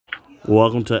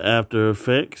Welcome to After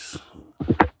Effects.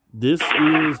 This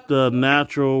is the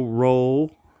natural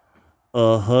role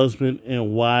of husband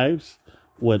and wives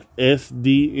with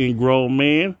SD and Grown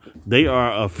Man. They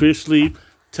are officially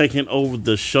taking over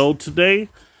the show today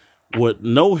with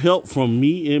no help from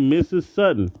me and Mrs.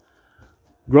 Sutton.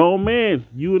 Grown Man,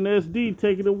 you and SD,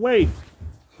 take it away.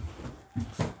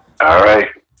 All right,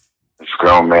 it's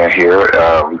Grown Man here.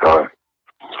 We're going to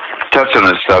touch on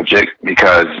the subject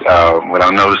because what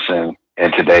I'm noticing in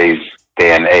today's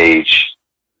day and age,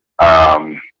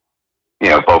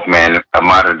 both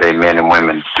modern day men and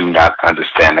women do not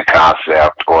understand the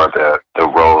concept or the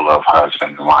role of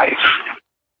husband and wife.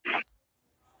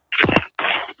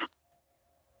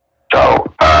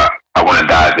 So I want to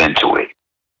dive into it.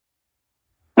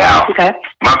 Now, Okay.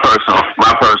 my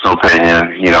personal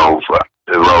opinion,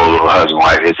 the role of husband and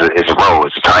wife is a role,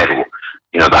 it's a title.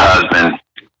 The husband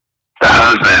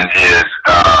is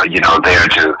there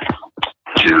to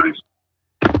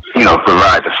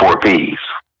provide the four P's,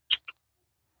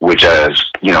 which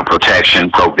is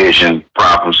protection, provision,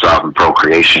 problem solving,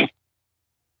 procreation,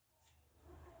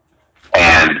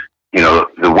 and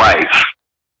the wife,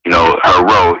 her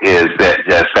role is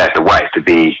that the wife to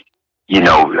be the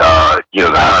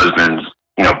husband's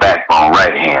backbone,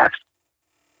 right hand,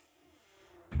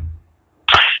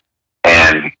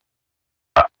 and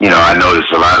I notice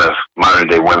a lot of modern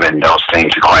day women don't seem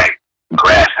to quite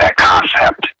grasp that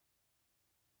concept.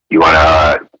 You want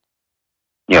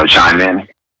to, chime in?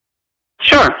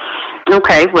 Sure.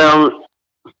 Okay. Well,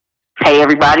 hey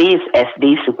everybody, it's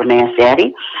SD Superman's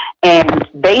Daddy, and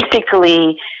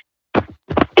basically,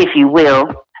 if you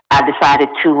will, I decided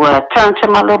to turn to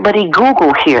my little buddy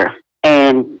Google here,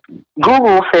 and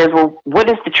Google says, "Well, what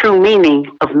is the true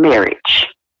meaning of marriage?"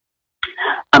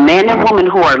 A man and woman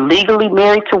who are legally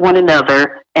married to one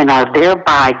another and are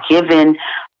thereby given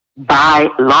by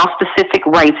law-specific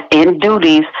rights and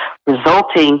duties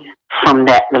resulting from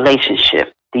that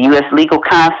relationship. The U.S. legal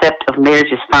concept of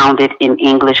marriage is founded in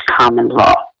English common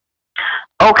law.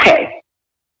 Okay,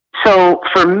 so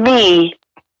for me,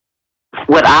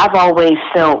 what I've always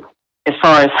felt as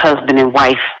far as husband and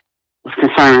wife is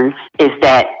concerned is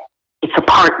that it's a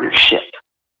partnership,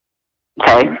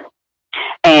 okay?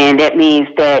 And that means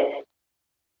that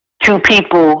two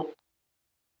people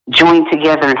join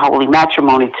together in holy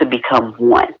matrimony to become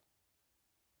one.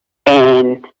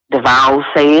 And the vows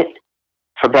say it,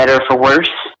 for better or for worse,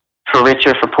 for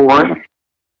richer or for poor,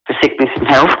 for sickness and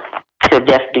health, till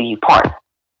death do you part.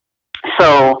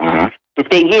 So the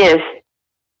thing is,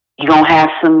 you're going to have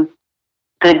some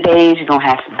good days, you're going to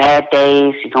have some bad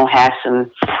days, you're going to have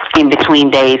some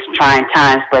in-between days, trying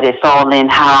times, but it's all in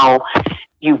how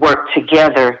you work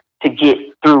together to get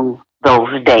through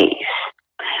those days.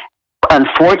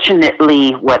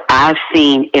 Unfortunately, what I've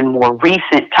seen in more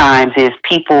recent times is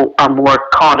people are more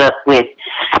caught up with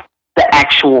the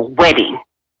actual wedding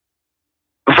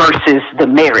versus the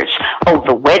marriage. Oh,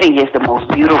 the wedding is the most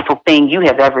beautiful thing you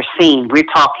have ever seen. We're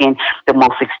talking the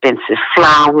most expensive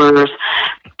flowers,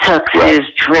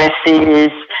 tuxes,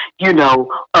 dresses,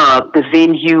 the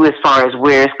venue as far as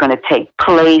where it's going to take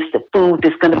place, the food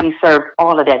that's going to be served,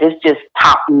 all of that. It's just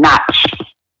top notch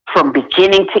from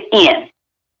beginning to end.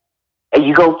 And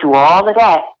you go through all of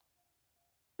that,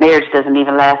 marriage doesn't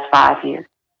even last 5 years.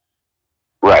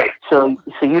 Right. So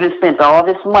you just spent all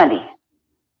this money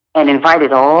and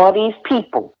invited all these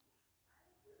people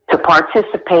to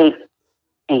participate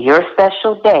in your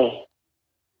special day,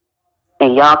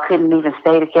 and y'all couldn't even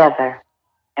stay together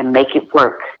and make it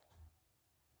work.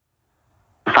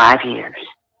 5 years.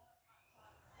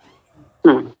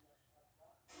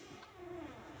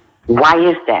 Why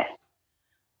is that?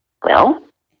 Well,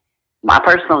 my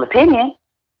personal opinion,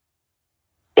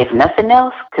 if nothing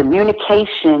else,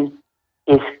 communication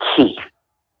is key.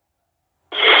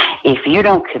 If you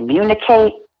don't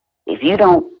communicate, if you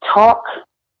don't talk,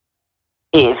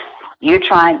 if you're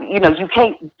trying, you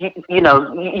can't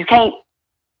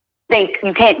think,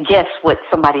 you can't guess what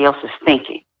somebody else is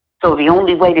thinking. So the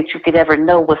only way that you could ever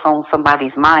know what's on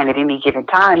somebody's mind at any given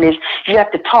time is you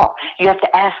have to talk. You have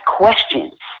to ask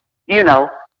questions,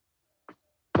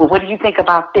 Well, what do you think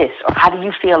about this? Or how do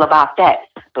you feel about that?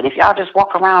 But if y'all just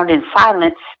walk around in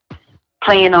silence,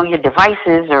 playing on your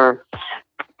devices or,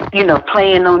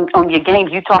 playing on your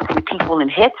games, you talking to people in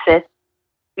headsets,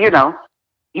 you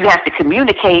have to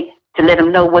communicate to let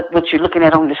them know what you're looking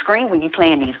at on the screen when you're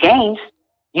playing these games.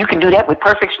 You can do that with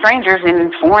perfect strangers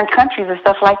in foreign countries and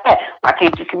stuff like that. Why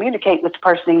can't you communicate with the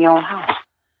person in your own house?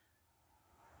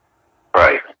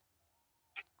 Right.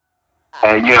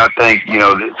 And I think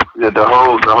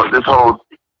this whole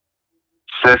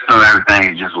system,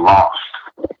 everything is just lost.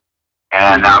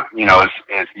 And now,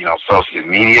 social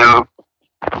media,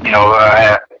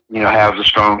 has a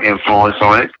strong influence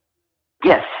on it.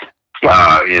 Yes.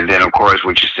 And then, of course,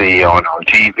 what you see on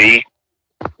TV.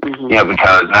 Mm-hmm.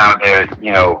 Because now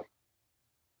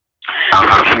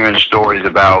I'm hearing stories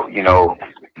about,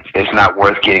 it's not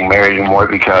worth getting married anymore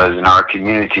because in our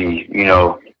community,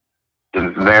 the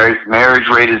marriage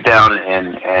rate is down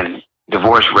and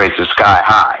divorce rates are sky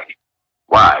high.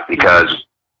 Why? Because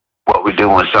what we do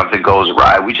when something goes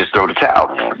awry, we just throw the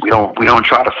towel in. We don't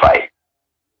try to fight.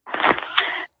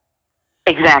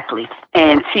 Exactly.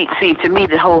 And see, to me,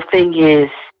 the whole thing is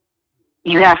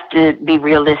you have to be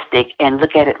realistic and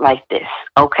look at it like this.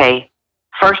 Okay,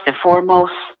 first and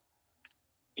foremost,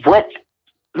 what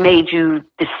made you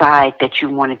decide that you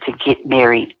wanted to get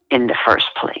married in the first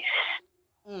place?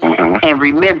 Mm-hmm. And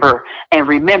remember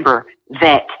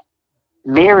that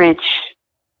marriage,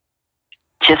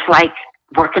 just like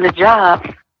working a job,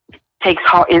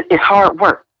 it's hard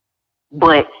work.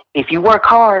 But if you work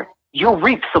hard, you'll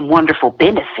reap some wonderful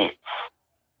benefits.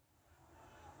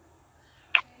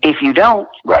 If you don't,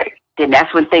 right, then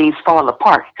that's when things fall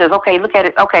apart. Because, okay, look at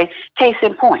it. Okay, case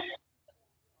in point.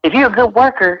 If you're a good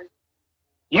worker,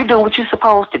 you do what you're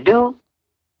supposed to do,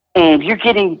 and you're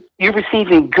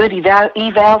receiving good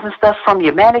evals and stuff from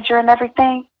your manager and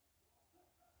everything,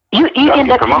 you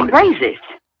end up getting raises.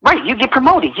 Right, you get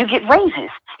promoted, you get raises,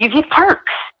 you get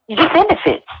perks, you get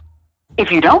benefits.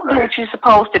 If you don't do what you're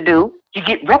supposed to do, you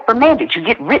get reprimanded, you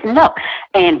get written up,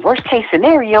 and worst case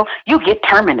scenario, you get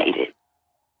terminated.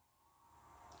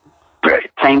 Right.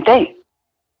 Same thing.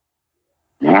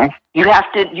 Mm-hmm. You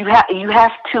have to.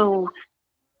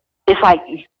 It's like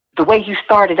the way you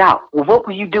started out. Well, what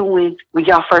were you doing when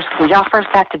y'all first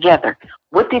got together?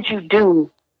 What did you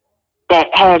do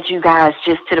that had you guys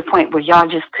just to the point where y'all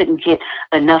just couldn't get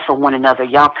enough of one another?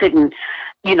 Y'all couldn't,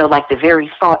 like the very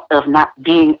thought of not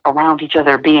being around each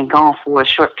other, being gone for a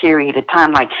short period of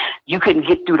time, like you couldn't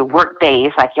get through the work day.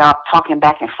 It's like y'all talking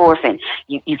back and forth, and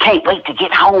you can't wait to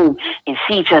get home and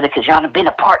see each other because y'all have been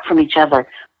apart from each other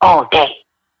all day.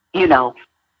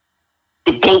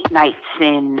 The date nights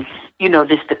and,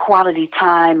 just the quality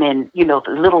time and, the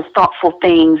little thoughtful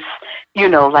things,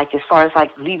 like as far as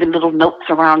like leaving little notes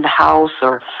around the house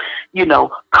or,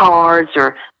 cards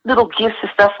or little gifts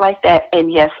and stuff like that.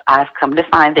 And yes, I've come to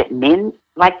find that men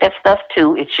like that stuff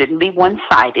too. It shouldn't be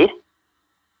one-sided.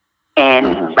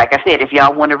 And like I said, if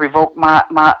y'all want to revoke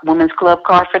my women's club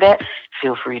card for that,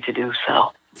 feel free to do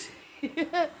so.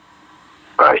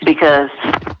 Right. Because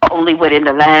only within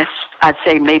the last, I'd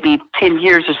say maybe 10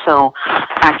 years or so,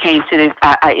 I came to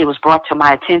it was brought to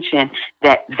my attention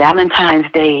that Valentine's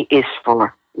Day is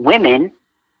for women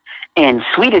and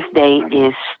Sweetest Day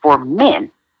is for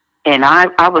men. And I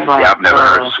was like, I've never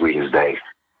heard of Sweetest Day.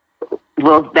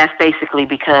 Well, that's basically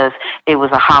because it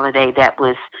was a holiday that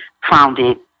was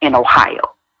founded in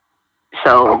Ohio.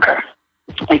 So okay.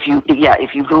 If you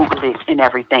Google it and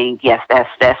everything, yes,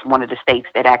 that's one of the states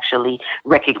that actually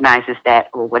recognizes that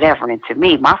or whatever. And to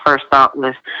me, my first thought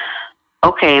was,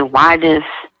 okay, why does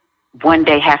one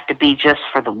day have to be just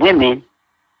for the women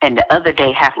and the other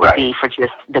day have to be for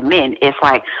just the men? It's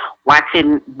like, why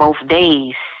couldn't both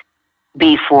days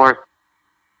be for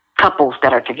couples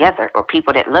that are together or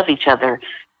people that love each other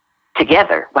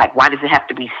together? Like, why does it have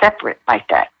to be separate like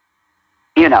that?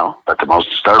 But the most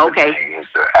disturbing thing is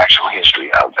the actual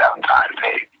history of Valentine's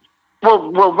Day.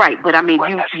 Well, right. But I mean,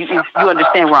 you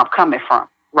understand where I'm coming from,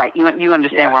 right? You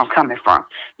understand where I'm coming from,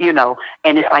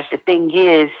 and it's like the thing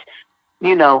is,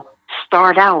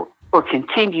 start out or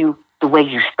continue the way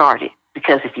you started.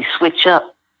 Because if you switch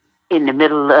up in the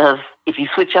middle of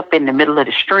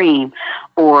the stream,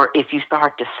 or if you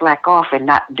start to slack off and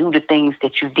not do the things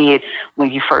that you did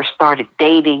when you first started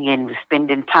dating and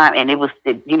spending time, and it was,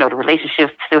 the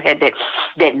relationship still had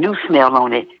that new smell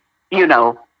on it,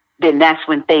 then that's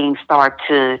when things start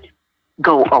to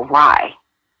go awry,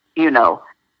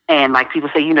 and like people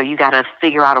say, you got to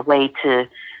figure out a way to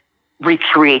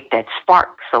recreate that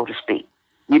spark, so to speak.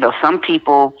 Some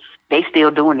people, they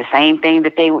still doing the same thing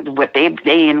that they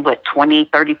in 20,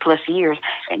 30 plus years,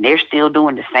 and they're still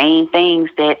doing the same things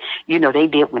that, they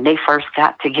did when they first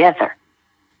got together.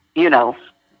 He would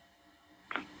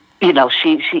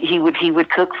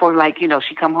cook for, like,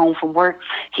 she come home from work,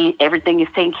 everything is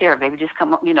taken care of. Baby, just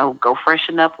come up, go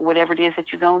freshen up, whatever it is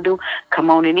that you're going to do, come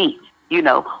on and eat.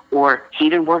 Or he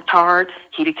done worked hard,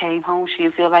 he done came home, she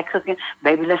didn't feel like cooking,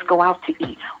 baby, let's go out to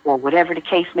eat, or whatever the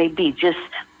case may be. Just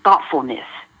thoughtfulness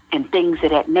and things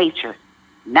of that nature.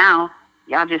 Now,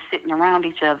 y'all just sitting around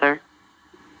each other,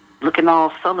 looking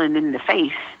all sullen in the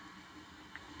face.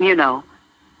 You're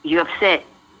upset,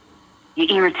 you're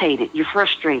irritated, you're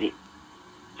frustrated.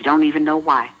 don't even know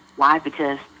why. Why?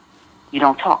 Because you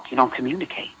don't talk, you don't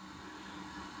communicate.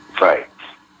 Right.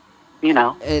 You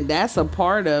know. And that's a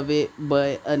part of it,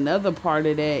 but another part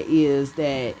of that is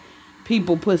that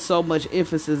people put so much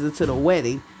emphasis into the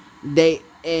wedding,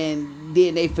 and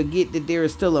then they forget that there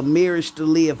is still a marriage to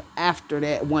live after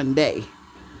that one day.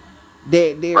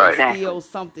 That there is Right. still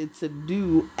something to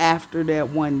do after that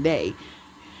one day.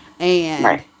 And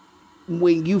Right.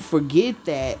 when you forget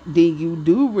that, then you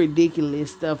do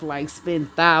ridiculous stuff like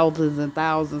spend thousands and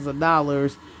thousands of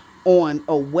dollars on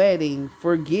a wedding,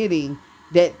 forgetting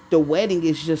that the wedding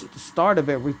is just the start of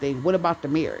everything. What about the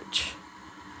marriage?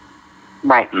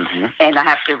 Right. Mm-hmm. And I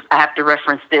have to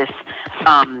reference this.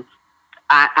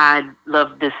 I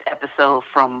love this episode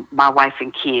from My Wife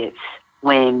and Kids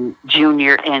when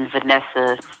Junior and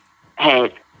Vanessa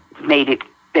had made it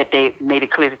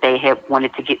clear that they had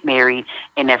wanted to get married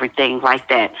and everything like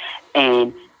that.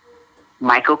 And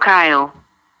Michael Kyle,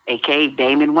 aka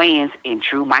Damon Wayans, in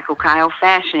true Michael Kyle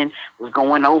fashion, was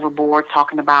going overboard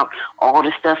talking about all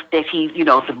the stuff that he,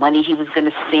 the money he was going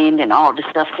to spend and all the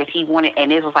stuff that he wanted.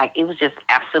 And it was just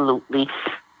absolutely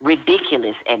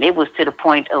ridiculous. And it was to the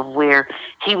point of where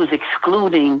he was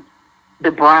excluding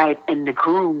the bride and the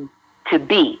groom to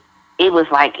be. It was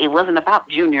like, it wasn't about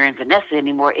Junior and Vanessa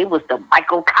anymore. It was the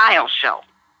Michael Kyle show.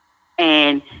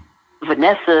 And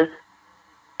Vanessa,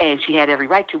 and she had every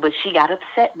right to, but she got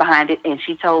upset behind it, and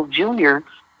she told Junior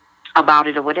about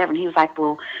it or whatever. And he was like,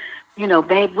 well,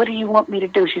 babe, what do you want me to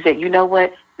do? She said, you know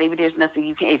what? Maybe there's nothing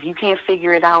you can, if you can't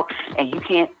figure it out and you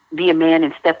can't be a man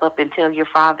and step up and tell your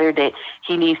father that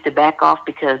he needs to back off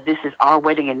because this is our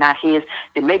wedding and not his,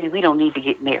 then maybe we don't need to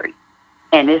get married.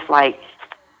 And it's like,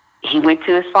 he went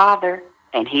to his father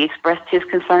and he expressed his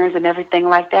concerns and everything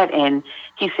like that. And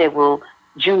he said, well,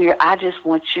 Junior, I just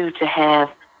want you to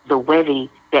have the wedding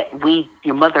that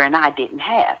your mother and I didn't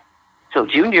have. So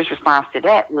Junior's response to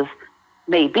that was,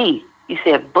 maybe. He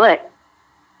said, but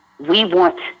we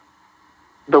want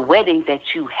the wedding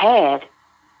that you had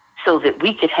so that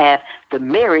we could have the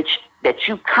marriage that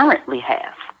you currently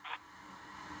have.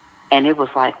 And it was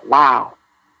like, wow,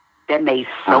 that made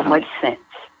so much sense.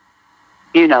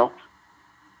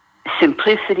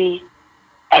 Simplicity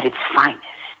at its finest.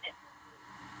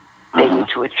 They went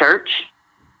to a church.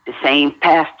 The same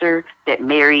pastor that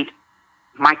married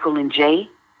Michael and Jay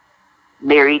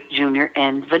married Junior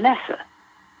and Vanessa.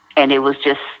 And it was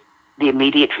just the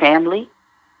immediate family,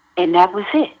 and that was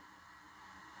it.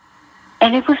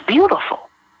 And it was beautiful.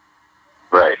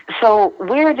 Right. So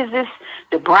where does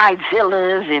the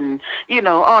bridezillas and,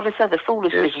 all this other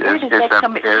foolishness, where does that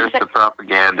come in? It's the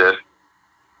propaganda.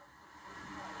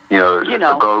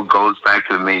 It goes back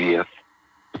to the media.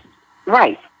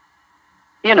 Right.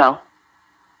 I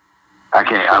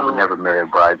would never marry a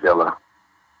bridezilla.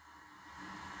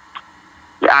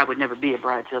 Yeah, I would never be a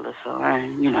bridezilla,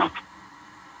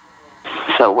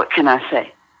 So what can I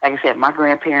say? Like I said, my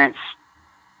grandparents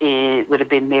would have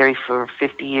been married for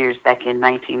 50 years back in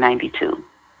 1992.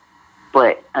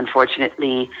 But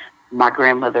unfortunately, my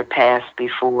grandmother passed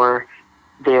before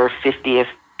their 50th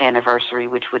anniversary,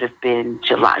 which would have been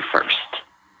July 1st.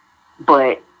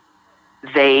 But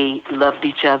they loved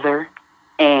each other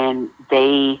and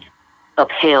they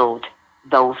upheld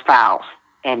those vows.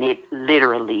 And it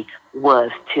literally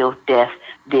was till death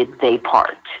did they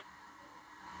part.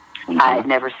 Mm-hmm. I had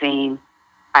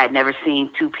never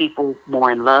seen two people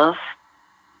more in love.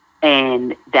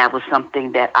 And that was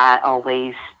something that I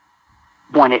always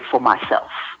wanted for myself.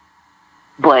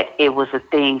 But it was a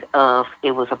thing of,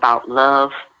 it was about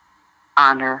love,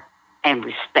 honor, and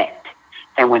respect.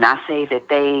 And when I say that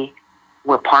they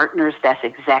were partners, that's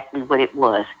exactly what it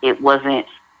was. It wasn't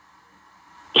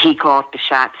he called the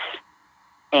shots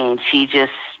and she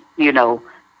just,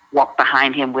 walked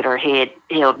behind him with her head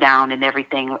held down and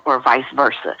everything, or vice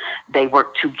versa. They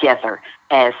worked together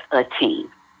as a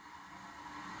team.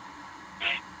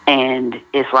 And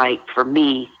it's like, for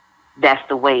me, that's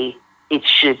the way it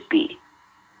should be.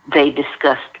 They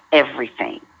discussed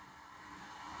everything.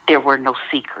 There were no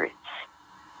secrets.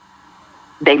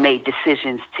 They made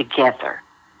decisions together.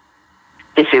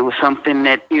 If it was something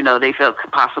that, they felt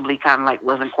possibly kind of like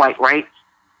wasn't quite right,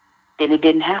 then it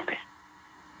didn't happen.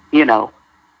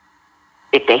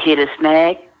 If they hit a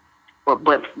snag or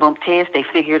bumped heads, they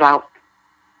figured out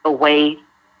a way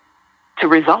to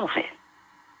resolve it.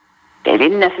 They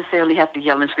didn't necessarily have to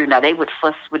yell and scream. Now, they would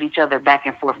fuss with each other back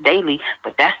and forth daily,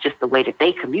 but that's just the way that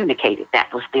they communicated.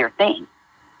 That was their thing.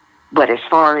 But as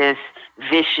far as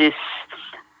vicious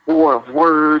war of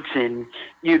words and,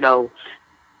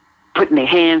 putting their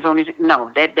hands on it,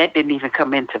 no, that didn't even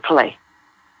come into play.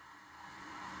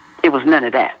 It was none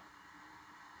of that.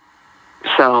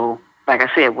 So, like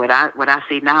I said, what I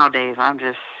see nowadays, I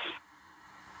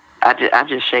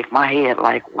just shake my head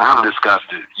like, I'm wow.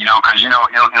 disgusted. Because it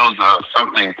was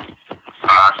something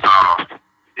I saw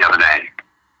the other day,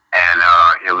 and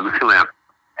it was a clip,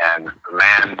 and a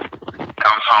man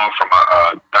comes home from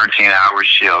a 13-hour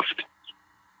shift,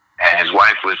 and his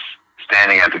wife was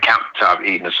standing at the countertop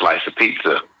eating a slice of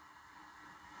pizza,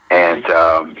 and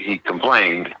he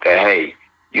complained that, hey,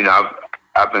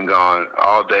 I've been gone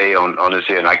all day on this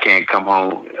here, and I can't come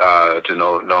home to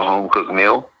no home cooked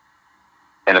meal.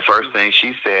 And the first thing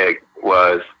she said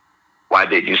was, why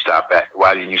didn't you stop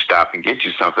and get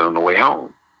you something on the way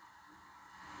home?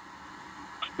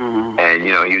 Mm-hmm. And,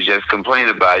 he was just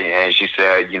complaining about it. And she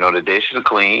said, the dishes are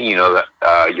clean,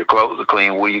 your clothes are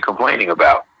clean. What are you complaining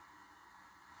about?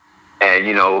 And,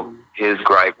 his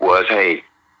gripe was, hey,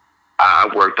 I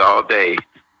worked all day,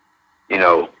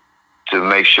 to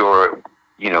make sure,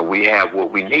 we have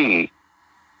what we need.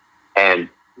 And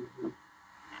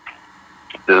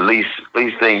the least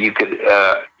thing you could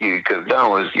have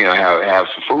done was, have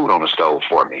some food on the stove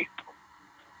for me.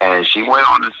 And she went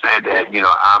on and said that,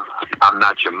 I'm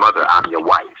not your mother, I'm your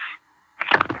wife.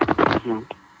 Mm-hmm.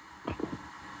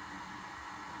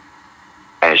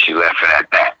 And she left it at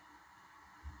that.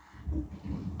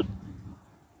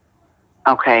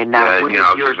 Okay, now I was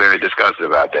just very disgusted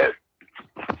about that.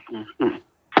 Mm-hmm.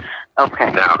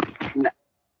 Okay. Now,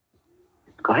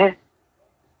 go ahead.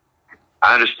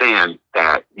 I understand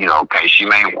that, okay, she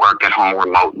may work at home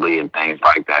remotely and things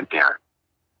like that there.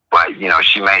 But,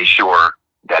 she made sure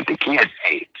that the kids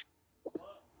ate.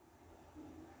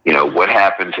 What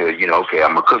happened to, okay,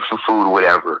 I'm going to cook some food or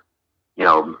whatever.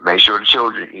 Make sure the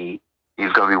children eat.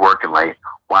 He's going to be working late.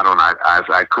 Why don't as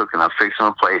I cook and I fix him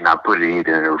a plate and I put it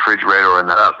either in the refrigerator or in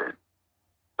the oven.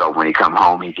 So when he come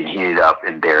home, he can heat it up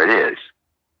and there it is.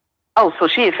 Oh, so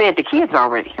she had fed the kids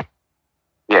already.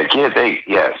 Yeah, kids ate,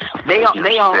 yes. They all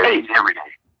ate every day.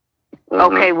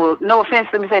 Mm-hmm. Okay, well, no offense.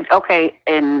 Let me say, okay,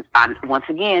 and once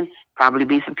again, probably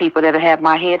be some people that'll have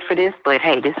my head for this, but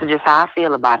hey, this is just how I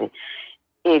feel about it.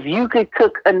 If you could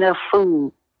cook enough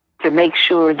food to make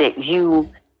sure that you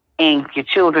and your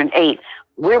children ate,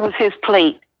 where was his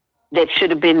plate that should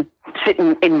have been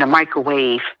sitting in the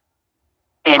microwave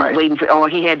and waiting for, all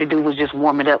he had to do was just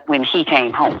warm it up when he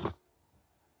came home?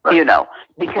 Right.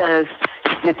 Because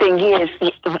the thing is,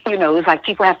 it's like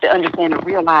people have to understand and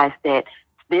realize that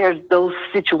there's those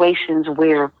situations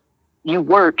where you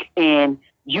work and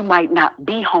you might not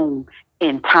be home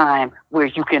in time where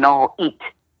you can all eat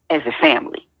as a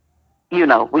family. We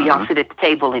all sit at the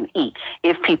table and eat,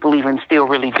 if people even still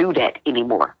really do that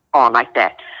anymore, or like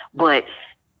that. But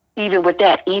even with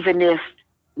that, even if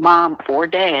mom or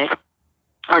dad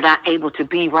are not able to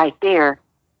be right there,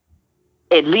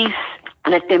 at least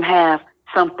let them have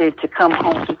something to come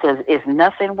home, because it's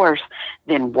nothing worse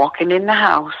than walking in the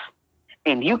house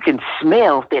and you can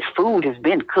smell that food has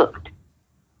been cooked.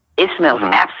 It smells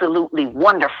absolutely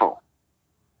wonderful.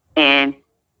 And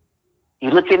you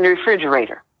look in the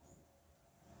refrigerator,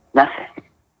 nothing.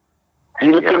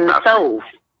 You look in the stove,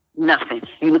 nothing.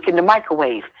 You look in the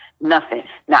microwave, nothing.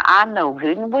 Now, I know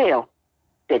good and well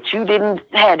that you didn't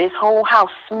have this whole house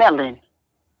smelling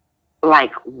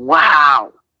like,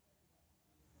 wow.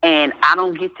 And I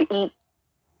don't get to eat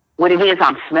what it is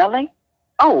I'm smelling.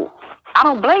 Oh, I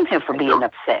don't blame him for being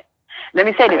upset. Let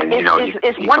me say this.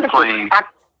 It's wonderful. I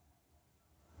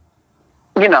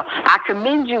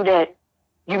commend you that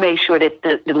you made sure that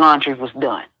the laundry was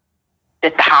done,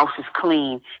 that the house is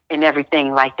clean and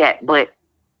everything like that. But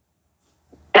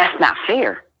that's not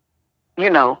fair,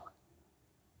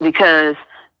 because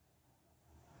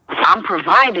I'm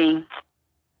providing,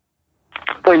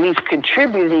 or at least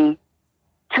contributing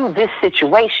to this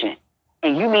situation.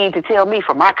 And you mean to tell me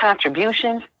for my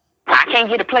contributions, I can't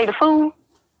get a plate of food?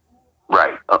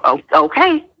 Right.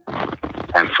 Okay.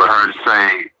 And for her to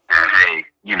say, hey,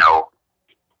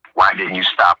 why didn't you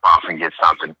stop off and get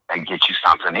you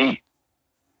something to eat?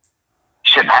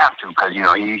 Shouldn't have to, because,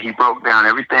 he broke down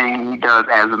everything he does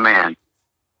as a man.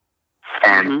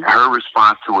 And her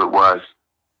response to it was,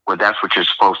 well, that's what you're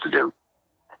supposed to do.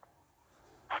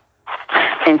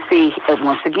 And see,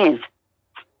 once again,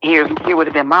 here would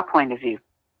have been my point of view.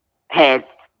 Had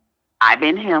I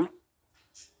been him,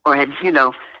 or had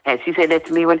she said that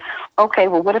to me, okay,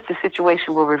 well, what if the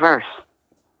situation were reversed?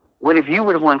 What if you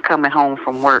were the one coming home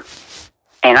from work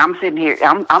and I'm sitting here,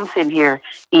 I'm sitting here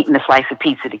eating a slice of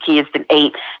pizza. The kids been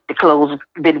ate, the clothes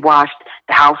been washed,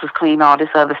 the house is clean, all this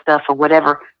other stuff or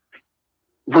whatever.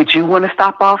 Would you want to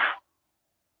stop off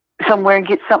somewhere and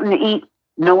get something to eat,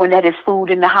 knowing that there's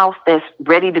food in the house that's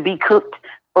ready to be cooked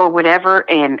or whatever?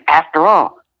 And after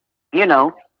all,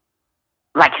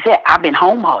 like you said, I've been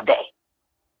home all day.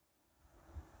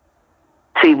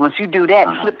 See, once you do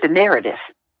that, flip the narrative.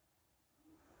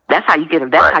 That's how you get them.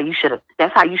 That's how you should have.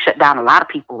 That's how you shut down a lot of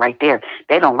people right there.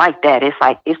 They don't like that. It's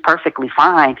like it's perfectly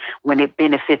fine when it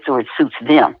benefits or it suits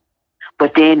them.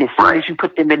 But then as soon as you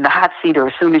put them in the hot seat, or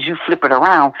as soon as you flip it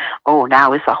around, oh,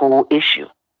 now it's a whole issue.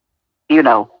 You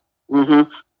know,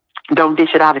 don't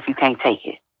dish it out if you can't take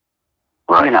it.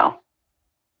 Right. You know.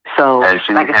 So, and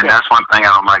that's one thing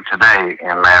I don't like today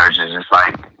in marriage is it's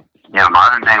like, you know,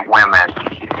 modern day women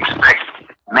expect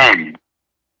men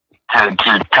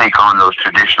to take on those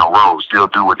traditional roles. They'll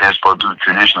do what they're supposed to do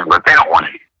traditionally, but they don't want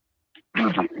to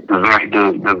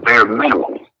do the bare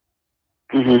minimum.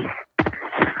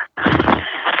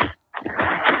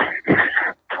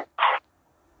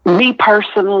 Me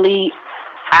personally,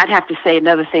 I'd have to say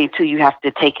another thing too you have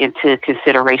to take into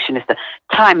consideration is the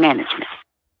time management.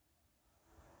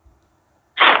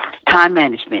 Time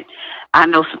management. I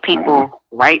know some people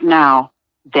right now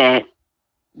that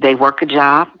they work a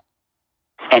job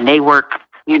and they work,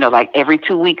 you know, like every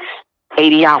 2 weeks,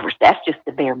 80 hours. That's just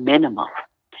the bare minimum.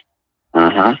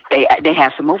 They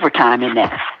have some overtime in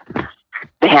that.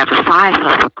 They have a side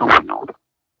hustle going on.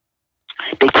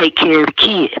 They take care of the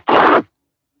kids.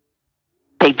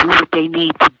 They do what they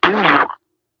need to do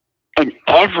and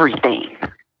everything.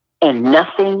 And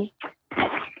nothing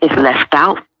is left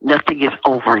out. Nothing is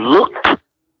overlooked.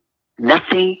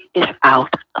 Nothing is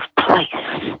out of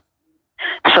place.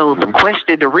 So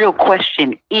the real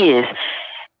question is,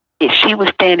 if she was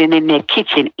standing in their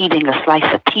kitchen eating a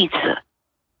slice of pizza,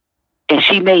 and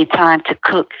she made time to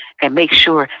cook and make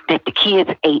sure that the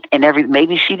kids ate and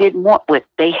maybe she didn't want what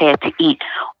they had to eat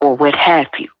or what have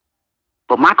you.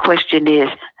 But my question is,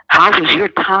 how was your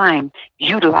time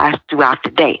utilized throughout the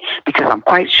day? Because I'm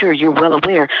quite sure you're well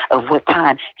aware of what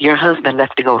time your husband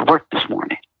left to go to work this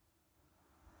morning.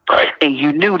 Right. And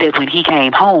you knew that when he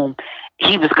came home,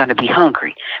 he was going to be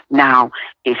hungry. Now,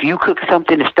 if you cook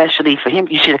something especially for him,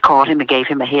 you should have called him and gave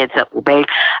him a heads up. Well, babe,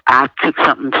 I cooked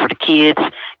something for the kids,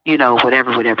 you know,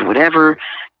 whatever.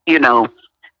 You know,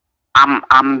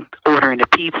 I'm ordering a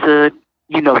pizza.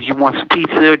 You know, you want some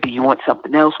pizza? Or do you want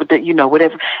something else with it? You know,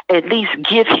 whatever. At least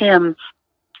give him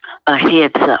a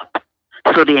heads up.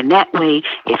 So then that way,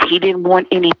 if he didn't want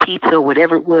any pizza or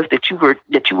whatever it was that you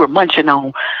were munching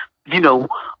on, you know,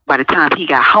 by the time he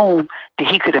got home, that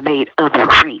he could have made other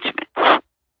arrangements.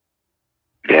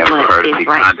 Yeah, for her to be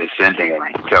condescending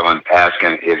and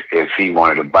asking if he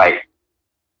wanted a bite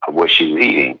of what she's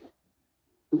eating.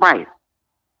 Right.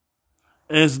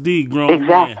 SD grown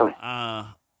exactly.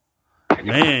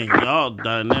 Man, y'all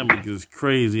dynamic is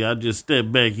crazy. I just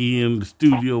stepped back here in the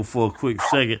studio for a quick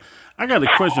second. I got a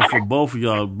question for both of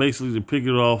y'all, basically to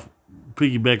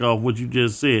piggyback off what you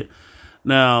just said.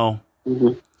 Now,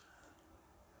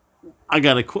 I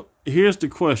got here's the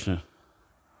question.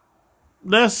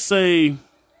 Let's say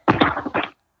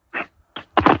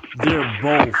they're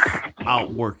both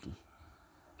out working.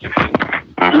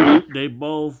 They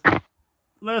both,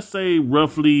 let's say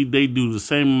roughly they do the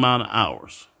same amount of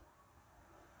hours.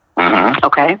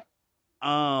 Okay.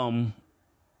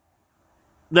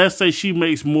 Let's say she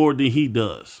makes more than he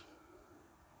does.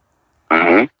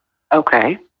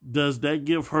 Okay. Does that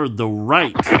give her the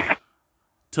right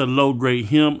to low grade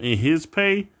him in his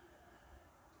pay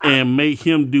and make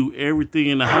him do everything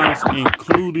in the house,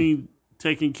 including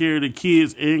taking care of the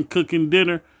kids and cooking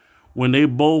dinner, when they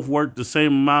both work the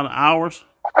same amount of hours?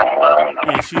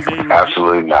 And she's able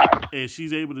absolutely not. And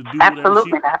she's able to do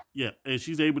absolutely whatever not. Yeah, and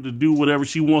she's able to do whatever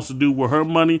she wants to do with her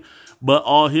money, but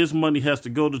all his money has to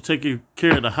go to taking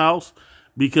care of the house.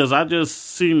 Because I just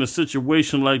seen a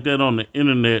situation like that on the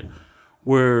internet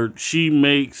where she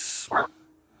makes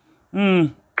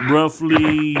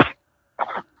roughly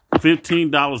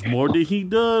 $15 more than he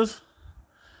does,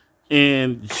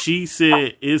 and she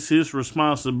said it's his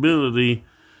responsibility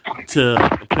to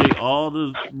pay all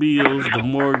the bills, the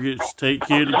mortgage, take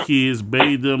care of the kids,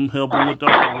 bathe them, help them with the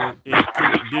homework, and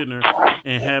cook dinner,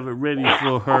 and have it ready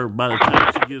for her by the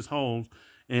time she gets home.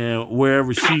 And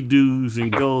wherever she does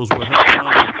and goes with her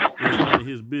money is none of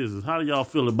his business. How do y'all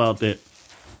feel about that?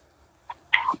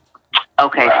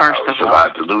 Okay, first of all, a lot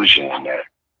of delusion in there.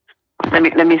 Let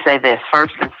me say this.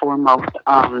 First and foremost,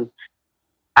 I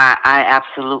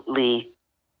absolutely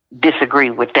disagree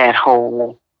with that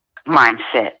whole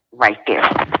mindset right there,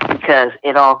 because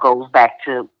it all goes back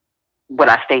to what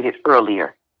I stated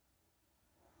earlier.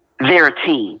 They're a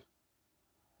team.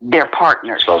 They're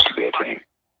partners. Supposed to be a team.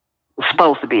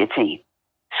 Supposed to be a team.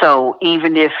 So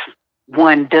even if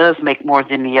one does make more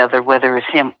than the other, whether it's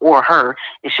him or her,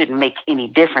 it shouldn't make any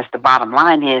difference. The bottom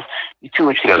line is you two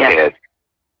are together.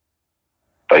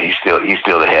 But he's still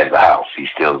the head of the house. He's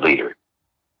still the leader.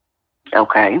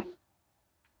 Okay.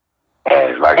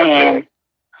 And like I said,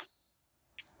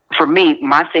 for me,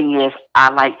 my thing is I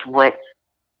liked what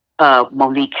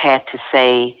Monique had to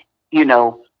say,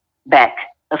 back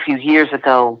a few years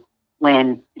ago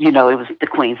when, it was the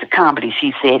Queens of Comedy.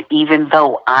 She said, even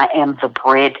though I am the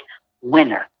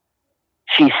breadwinner,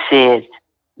 she said,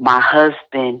 my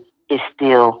husband is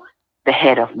still the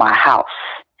head of my house.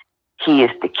 He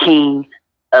is the king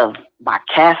of my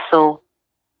castle,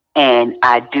 and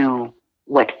I do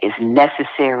what is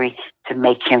necessary to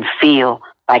make him feel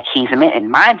like he's a man. And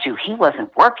mind you, he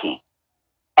wasn't working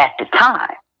at the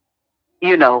time,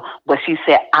 but she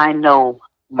said, I know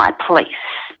my place,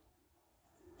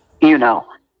 and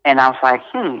I was like,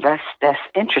 that's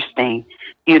interesting.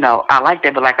 I like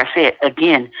that. But like I said,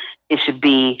 again, it should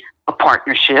be a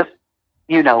partnership.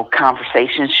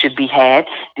 Conversations should be had,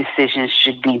 decisions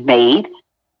should be made,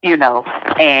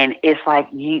 and it's like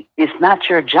it's not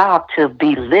your job to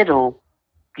belittle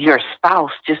your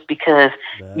spouse just because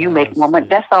you make more money.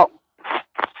 That's all.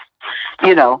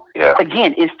 Yeah.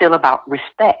 Again, it's still about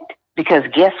respect. Because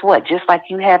guess what? Just like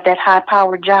you have that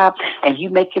high-powered job and you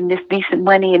making this decent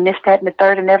money and this, that, and the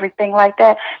third and everything like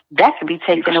that, that can be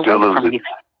taken away from you.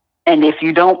 And if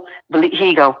you don't believe, here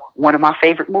you go. One of my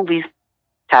favorite movies,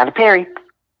 Tyler Perry,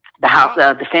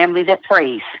 The Family That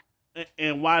Prays.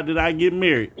 And why did I get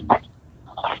married?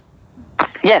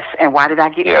 Yes, and why did I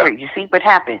get married? You see what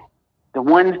happened? The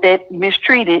ones that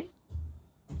mistreated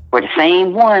were the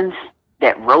same ones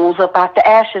that rose up out the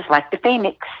ashes like the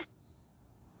phoenix.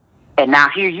 And now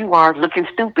here you are looking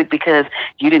stupid because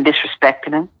you didn't disrespect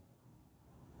them.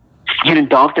 You didn't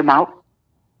dog them out.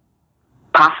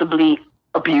 Possibly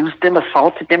abused them,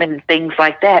 assaulted them, and things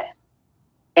like that.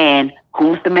 And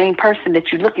who's the main person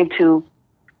that you're looking to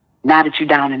now that you're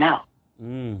down and out?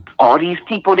 All these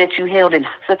people that you held in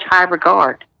such high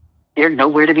regard, they're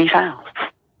nowhere to be found.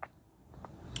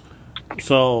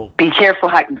 So be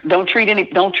careful. Don't treat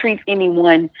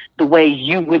anyone the way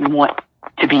you wouldn't want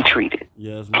to be treated.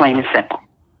 Yes, plain and simple.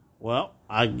 Well,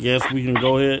 I guess we can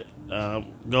go ahead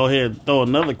and throw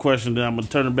another question. Then I'm gonna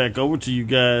turn it back over to you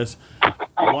guys.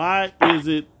 Why is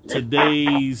it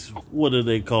today's, what do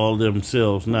they call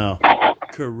themselves now?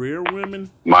 Career women?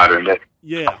 Modern day.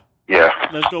 Yeah.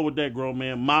 Let's go with that, grown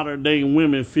man. Modern day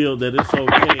women feel that it's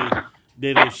okay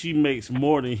that if she makes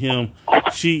more than him,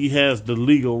 she has the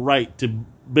legal right to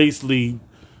basically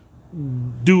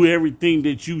do everything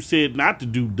that you said not to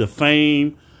do.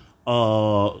 Defame,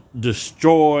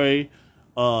 destroy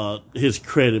his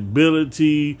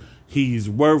credibility. He's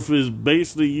worthless.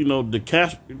 Basically,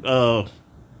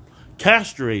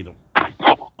 castrate him.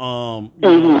 To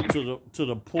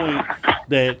the point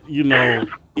that,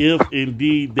 if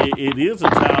indeed it is a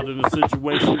child in a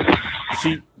situation,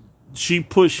 she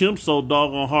pushed him so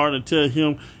doggone hard and tell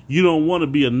him, you don't want to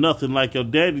be a nothing like your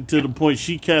daddy, to the point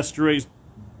she castrates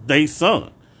their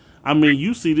son. I mean,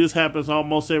 you see this happens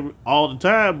almost all the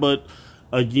time, but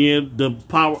again, the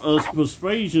power of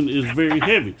persuasion is very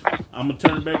heavy. I'm going to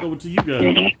turn it back over to you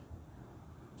guys.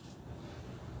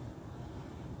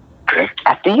 Okay.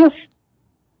 After you.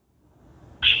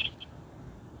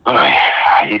 All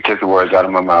right. He took the words out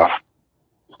of my mouth.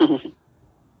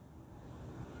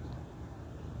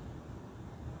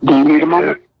 Do you need a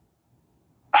moment?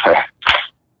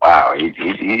 Wow, he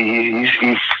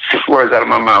took words out of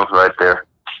my mouth right there.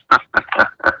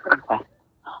 Okay.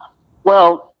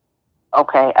 Well,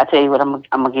 okay, I tell you what, I'm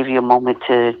gonna give you a moment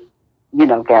to,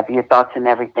 gather your thoughts and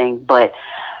everything. But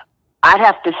I'd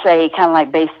have to say, kind of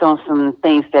like based on some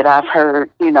things that I've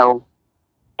heard,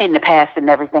 in the past and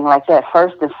everything like that.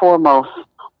 First and foremost,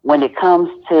 when it comes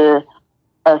to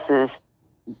us as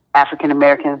African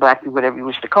Americans, Black people, whatever you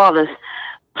wish to call us,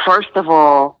 first of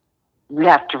all, we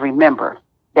have to remember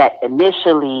that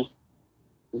initially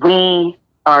we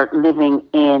are living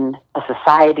in a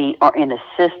society or in a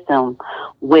system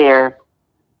where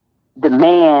the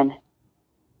man,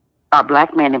 our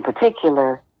Black man in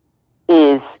particular,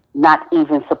 is not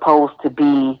even supposed to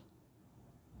be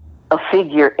a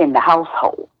figure in the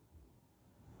household.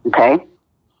 Okay?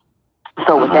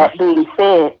 So with that being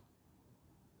said,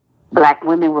 Black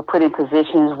women were put in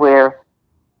positions where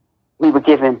we were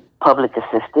given public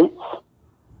assistance,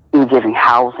 we were given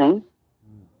housing,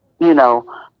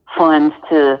 funds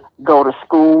to go to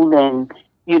school and,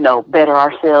 better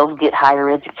ourselves, get higher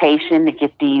education, to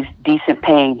get these decent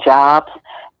paying jobs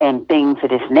and things of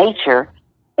this nature.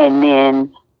 And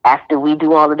then after we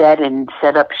do all of that and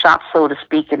set up shop, so to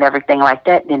speak, and everything like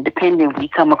that, then depending, we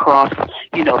come across,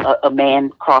 a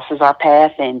man crosses our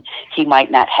path and he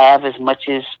might not have as much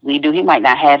as we do. He might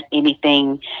not have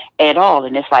anything at all.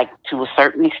 And it's like, to a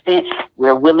certain extent,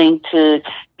 we're willing to,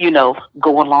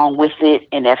 go along with it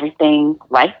and everything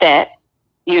like that,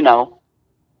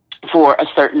 for a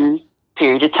certain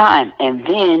period of time. And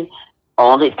then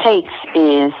all it takes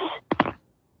is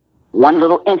one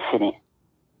little incident.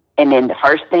 And then the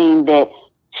first thing that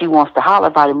she wants to holler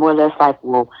about is more or less like,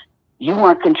 well, you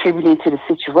weren't contributing to the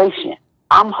situation.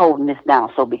 I'm holding this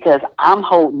down. So because I'm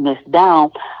holding this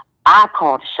down, I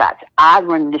call the shots. I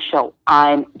run the show.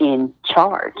 I'm in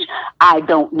charge. I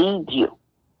don't need you.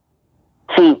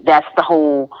 See, that's the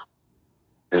whole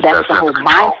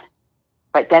mindset.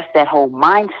 Right, that's that whole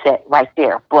mindset right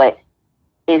there. But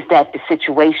is that the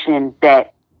situation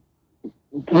that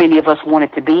many of us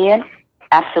wanted to be in?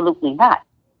 Absolutely not.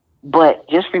 But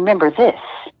just remember this.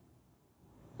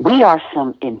 We are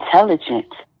some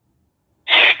intelligent,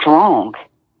 strong,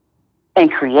 and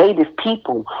creative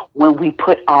people when we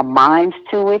put our minds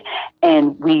to it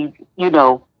and we,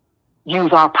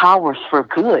 use our powers for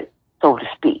good, so to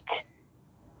speak.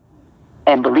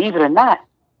 And believe it or not,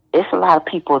 it's a lot of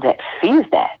people that fear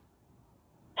that.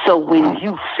 So when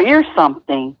you fear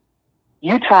something,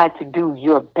 you try to do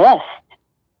your best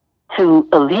to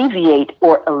alleviate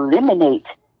or eliminate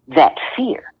that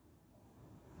fear.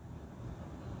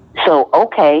 So,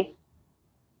 okay,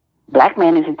 black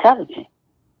man is intelligent.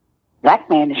 Black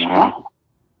man is strong.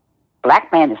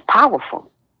 Black man is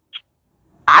powerful.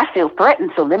 I feel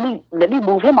threatened, so let me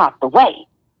move him out the way.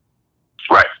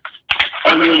 Right.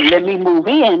 And then let me move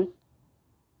in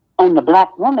on the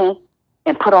black woman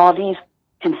and put all these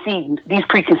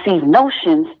preconceived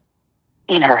notions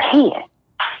in her head.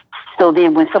 So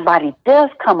then when somebody does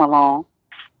come along,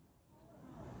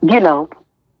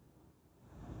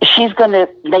 she's going to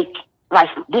make life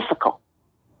difficult.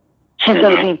 She's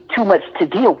going to be too much to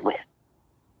deal with.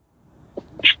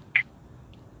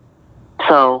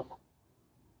 So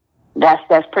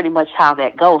that's pretty much how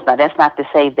that goes. Now, that's not to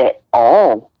say that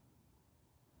all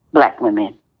black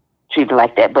women treat it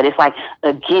like that, but it's like,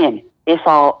 again, it's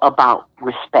all about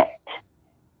respect.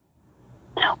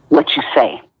 What you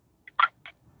say,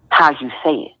 how you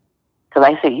say it. Because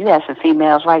like I said, you have some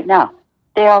females right now,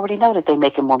 they already know that they're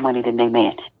making more money than their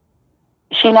man.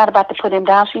 She's not about to put him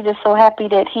down. She's just so happy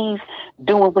that he's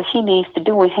doing what he needs to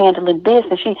do and handling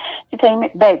business. She telling me,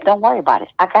 babe, don't worry about it.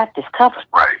 I got this covered.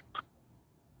 Right.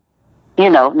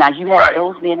 Now you have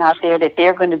those men out there that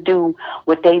they're going to do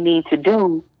what they need to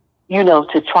do,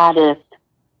 to try to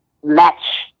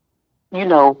match,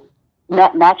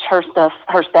 match her stuff,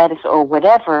 her status or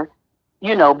whatever,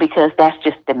 because that's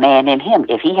just the man in him.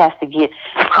 If he has to get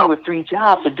 2 or 3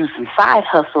 jobs or do some side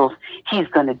hustles, he's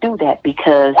going to do that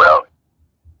because,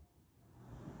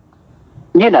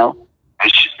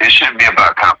 it shouldn't be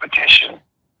about competition.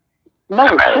 No,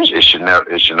 it should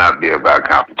not be about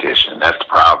competition. That's the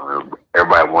problem.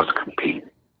 Everybody wants to compete.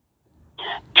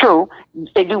 True,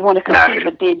 they do want to compete,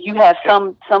 but then you have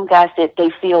some guys that they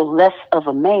feel less of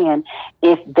a man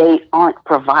if they aren't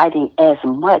providing as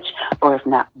much, or if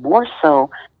not more so,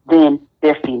 than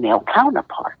their female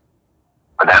counterpart.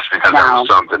 But that's because that was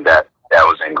something that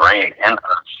was ingrained in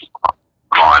us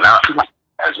growing up.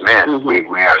 As men, we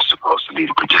are supposed to be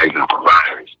the protective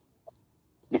providers.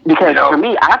 Because for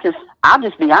me, I'll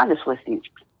just be honest with you.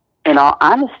 In all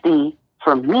honesty,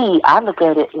 for me, I look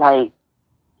at it like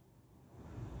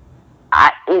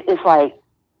it's like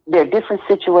there are different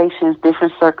situations,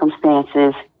 different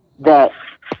circumstances that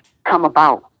come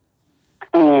about,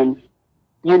 and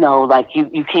like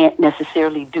you can't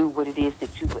necessarily do what it is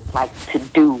that you would like to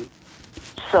do.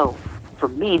 So for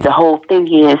me, the whole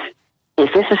thing is, if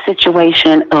it's a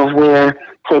situation of where,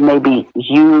 say, maybe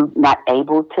you not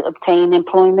able to obtain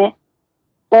employment,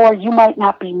 or you might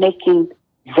not be making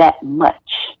that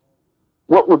much,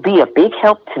 what would be a big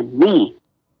help to me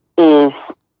is,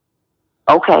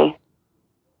 okay,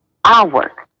 I'll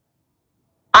work.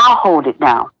 I'll hold it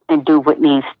down and do what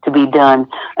needs to be done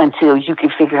until you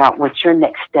can figure out what your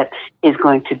next step is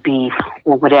going to be,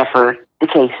 or whatever the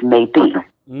case may be.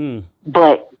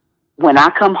 But when I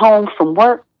come home from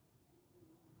work,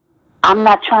 I'm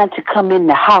not trying to come in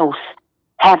the house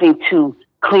having to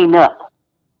clean up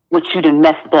what you done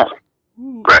messed up.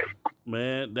 Right.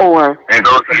 Man. Or and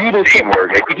those you done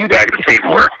teamwork. You done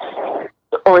teamwork.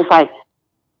 Or it's like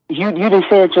you done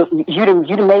said you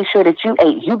done made sure that you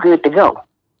ate. You good to go.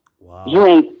 Wow. You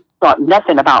ain't thought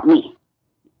nothing about me.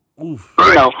 Oof.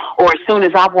 Or as soon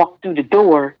as I walk through the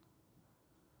door,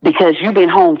 because you've been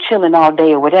home chilling all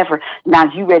day or whatever,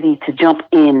 now you ready to jump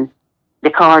in the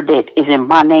car that is in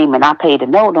my name and I paid a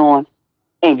note on,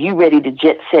 and you ready to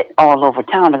jet set all over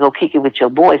town to go kick it with your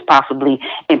boys, possibly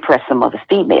impress some other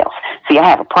females. See, I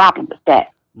have a problem with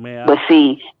that. But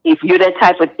see, if you're that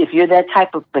type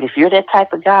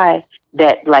of guy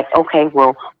that like, okay,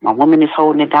 well, my woman is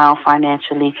holding it down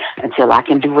financially until I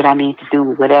can do what I need to do,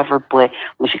 whatever. But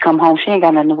when she come home, she ain't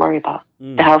got nothing to worry about.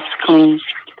 The house is clean,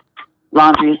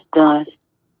 laundry is done,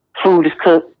 food is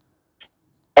cooked.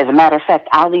 As a matter of fact,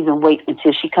 I'll even wait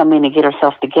until she come in and get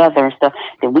herself together and stuff,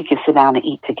 then we can sit down and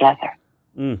eat together.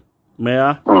 May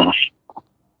I?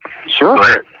 Sure. Go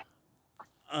ahead.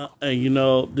 And you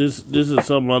know, this is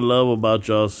something I love about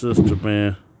y'all sister,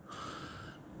 man.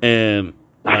 And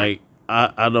like,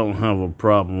 I don't have a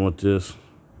problem with this.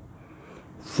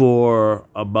 For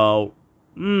about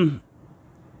 90%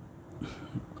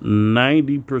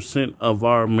 of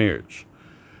our marriage,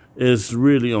 it's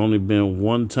really only been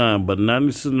one time, but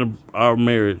 90% of our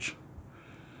marriage,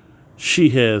 she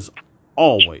has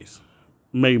always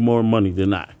made more money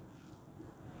than I.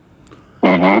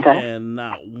 And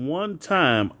not one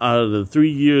time out of the 3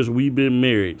 years we've been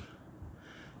married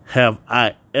have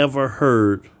I ever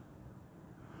heard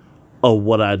of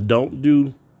what I don't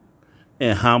do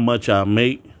and how much I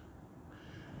make.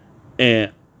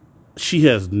 And she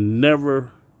has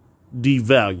never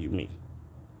devalued me.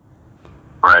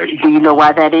 Right. Do you know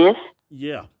why that is?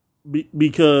 Yeah,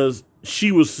 because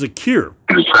she was secure.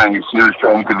 She was trying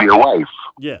to be a wife.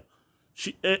 Yeah,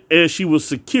 she was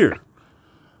secure.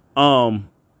 I'll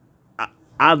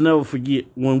never forget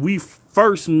when we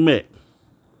first met.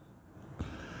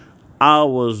 I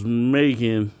was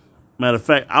making, matter of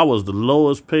fact, I was the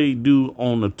lowest paid dude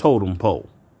on the totem pole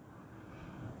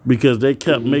because they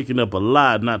kept making up a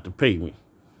lie not to pay me.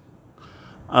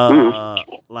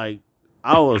 Like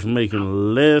I was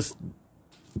making less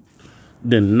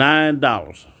than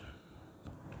 $9.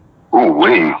 Oh,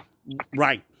 wait.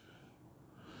 Right.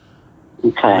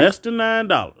 Okay. Less than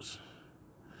 $9.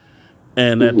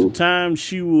 And at the time,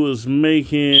 she was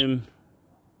making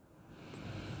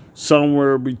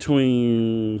somewhere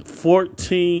between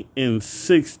 $14 and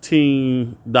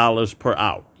 $16 per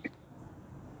hour.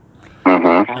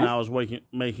 And I was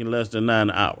making less than $9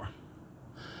 an hour.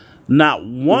 Not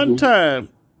one time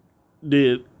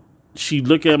did she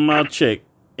look at my check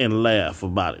and laugh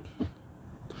about it.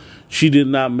 She did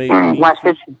not make me.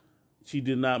 She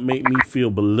did not make me feel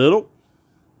belittled.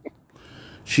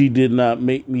 She did not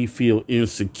make me feel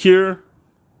insecure.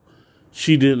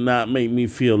 She did not make me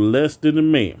feel less than a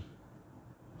man.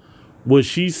 What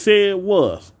she said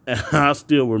was, and I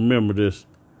still remember this,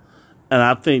 and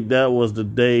I think that was the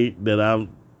day that I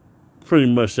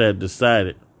pretty much had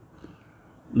decided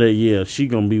that, yeah, she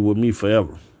gonna be with me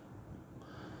forever.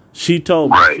 She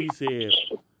told me, she said,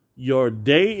 your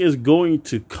day is going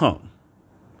to come.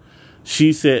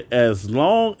 She said, as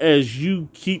long as you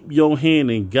keep your hand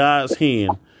in God's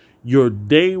hand, your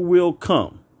day will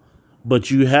come. But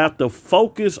you have to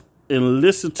focus and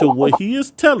listen to what he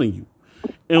is telling you.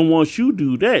 And once you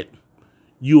do that,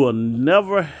 you will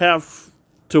never have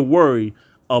to worry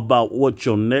about what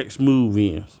your next move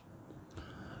is.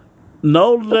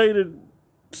 No later,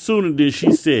 sooner than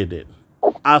she said that,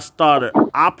 I started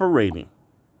operating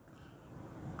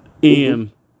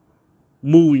in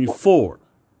moving forward.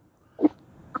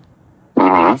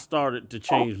 I started to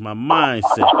change my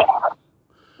mindset.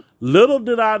 Little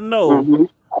did I know,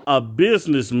 a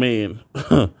businessman,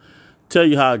 tell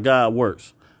you how God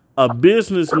works. A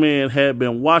businessman had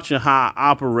been watching how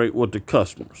I operate with the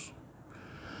customers.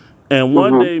 And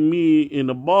one day me and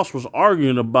the boss was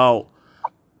arguing about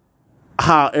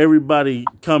how everybody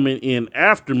coming in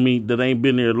after me that ain't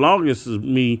been there longest as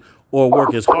me or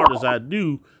work as hard as I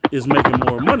do is making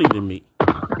more money than me.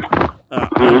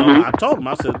 I told him,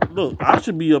 I said, look, I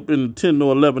should be up in the $10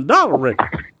 or $11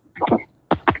 record.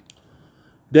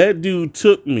 That dude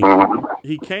took me.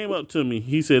 He came up to me.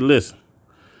 He said, listen.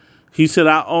 He said,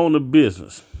 I own a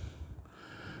business.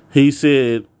 He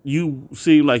said, you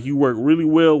seem like you work really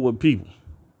well with people.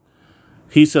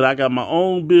 He said, I got my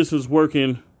own business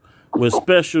working with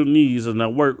special needs, and I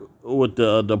work with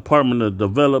the Department of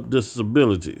Developed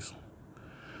Disabilities.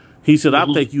 He said, I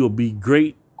think you will be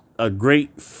a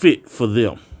great fit for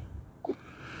them.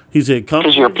 He said, come.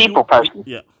 Because you're a people person.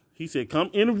 Yeah. He said, come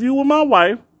interview with my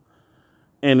wife.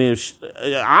 And if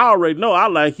I already know I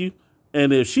like you,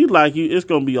 and if she like you, it's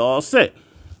going to be all set.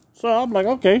 So I'm like,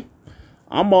 okay,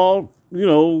 I'm all,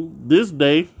 this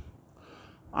day,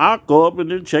 I'll go up and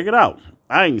then check it out.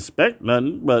 I ain't expect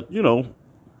nothing, but,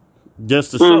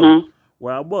 just to show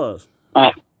where I was.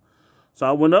 So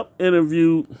I went up,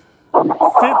 interviewed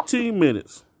 15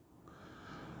 minutes.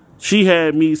 She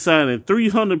had me signing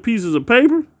 300 pieces of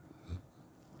paper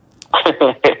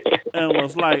and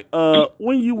was like,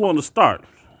 when you want to start?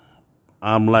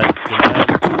 I'm like, can I have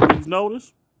a 2 weeks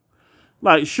notice?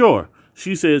 Like, sure.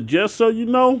 She said, just so you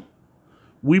know,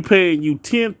 we paying you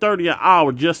 $10.30 an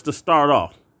hour just to start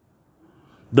off.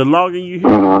 The longer you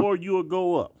here, the more you'll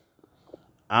go up.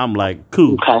 I'm like,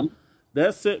 cool. Okay.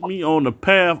 That set me on the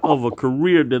path of a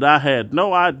career that I had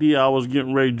no idea I was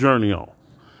getting ready to journey on.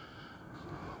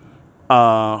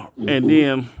 And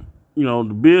then,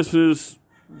 the business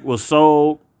was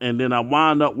sold, and then I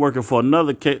wound up working for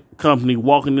another company,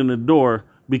 walking in the door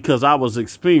because I was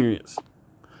experienced,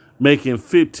 making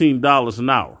 $15 an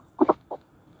hour.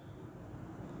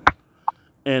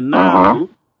 And now,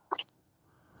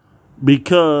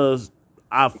 because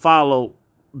I followed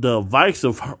the advice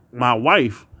of my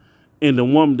wife and the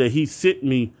woman that he sent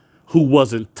me, who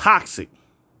wasn't toxic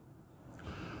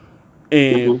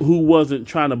and who wasn't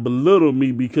trying to belittle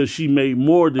me because she made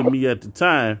more than me at the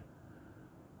time,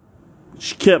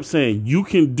 she kept saying, you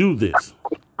can do this.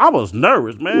 I was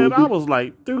nervous, man. I was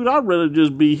like, dude, I'd rather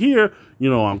just be here.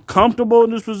 I'm comfortable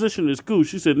in this position. It's cool.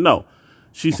 She said, no.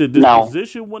 She said, this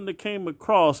position wouldn't have came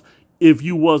across if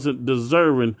you wasn't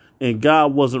deserving and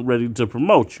God wasn't ready to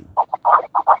promote you.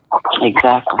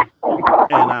 Exactly.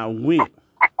 And I went.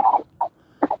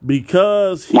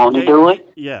 Because he Want to do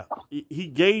it? Yeah.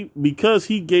 Because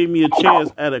he gave me a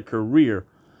chance at a career,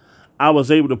 I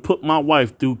was able to put my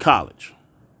wife through college.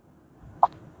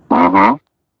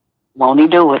 Won't he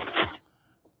do it?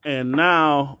 And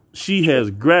now she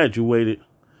has graduated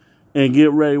and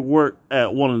get ready to work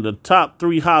at one of the top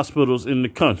 3 hospitals in the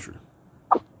country.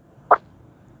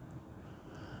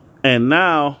 And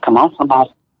now, come on,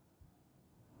 somebody.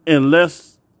 In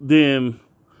less than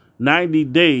 90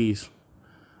 days,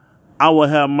 I will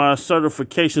have my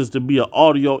certifications to be an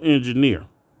audio engineer.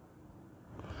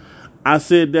 I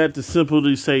said that to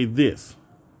simply say this.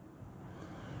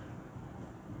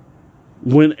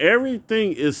 When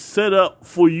everything is set up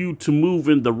for you to move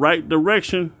in the right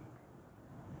direction,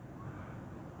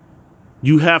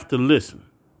 you have to listen.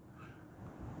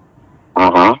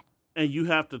 And you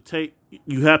have to take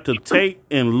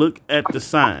and look at the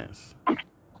signs.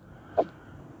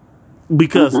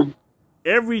 Because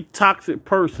every toxic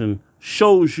person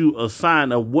shows you a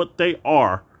sign of what they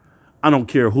are. I don't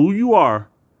care who you are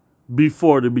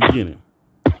before the beginning.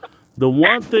 The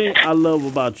one thing I love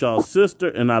about y'all sister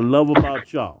and I love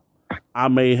about y'all, I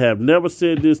may have never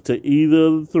said this to either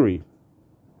of the 3,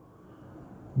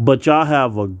 but y'all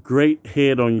have a great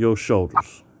head on your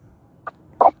shoulders.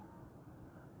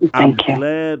 I'm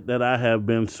glad that I have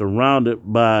been surrounded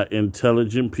by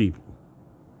intelligent people.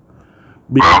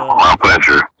 Because, my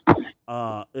pleasure.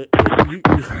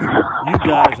 You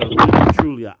guys are really,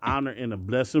 truly an honor and a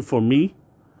blessing for me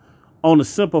on the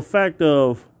simple fact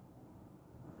of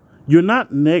you're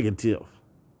not negative.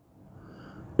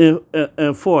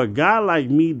 And for a guy like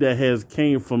me that has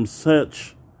came from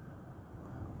such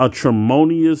a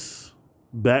tremendous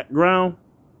background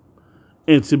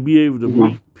and to be able to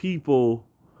meet people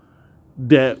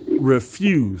that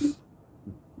refuse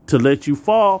to let you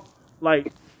fall,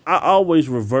 like, I always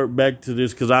revert back to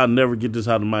this because I'll never get this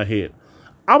out of my head.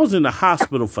 I was in the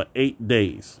hospital for 8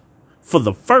 days for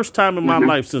the first time in my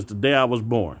life since the day I was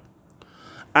born.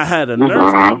 I had a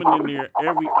nurse coming in there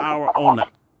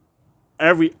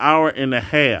every hour and a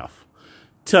half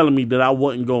telling me that I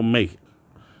wasn't going to make it,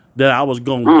 that I was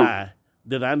going to die,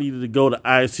 that I needed to go to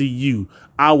ICU.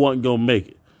 I wasn't going to make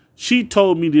it. She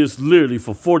told me this literally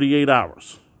for 48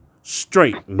 hours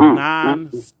straight,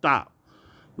 non-stop.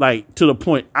 Like, to the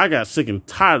point I got sick and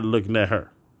tired of looking at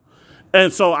her.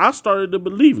 And so I started to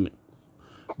believe in it.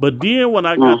 But then when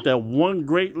I got that one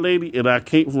great lady, and I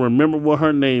can't remember what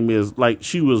her name is, like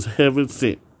she was heaven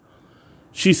sent.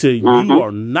 She said, you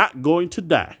are not going to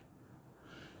die.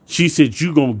 She said,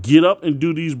 you're going to get up and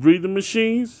do these breathing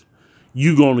machines.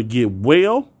 You're going to get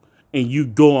well, and you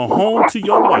going home to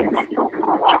your wife.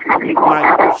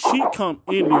 Like, she come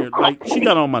in there, like, she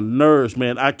got on my nerves,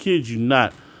 man. I kid you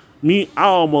not. I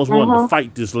almost wanted to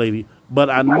fight this lady, but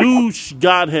I knew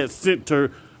God had sent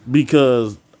her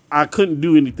because I couldn't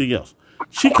do anything else.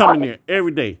 She come in there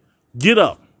every day. Get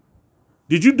up.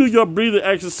 Did you do your breathing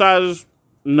exercises?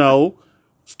 No.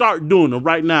 Start doing them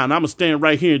right now, and I'm going to stand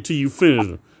right here until you finish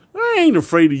them. I ain't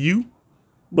afraid of you,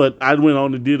 but I went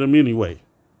on and did them anyway.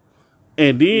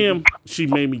 And then she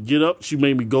made me get up. She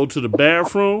made me go to the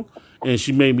bathroom, and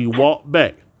she made me walk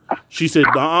back. She said,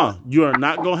 you are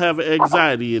not going to have an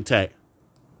anxiety attack.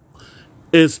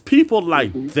 It's people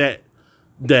like that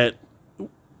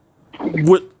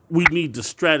what we need to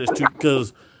strategy to,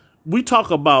 because we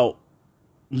talk about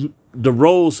the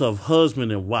roles of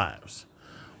husband and wives.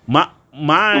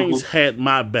 Mine's had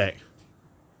my back.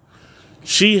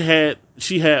 She had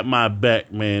my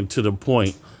back, man, to the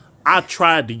point I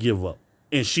tried to give up,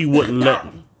 and she wouldn't let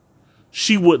me.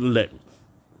 She wouldn't let me.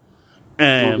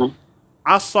 And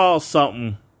I saw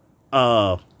something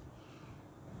a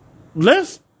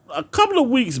couple of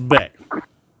weeks back,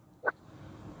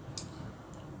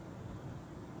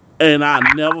 and I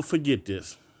never forget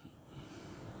this.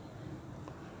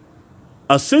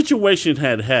 A situation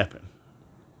had happened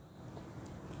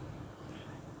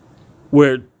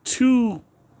where two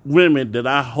women that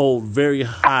I hold very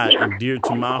high and dear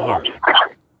to my heart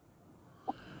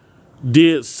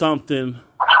did something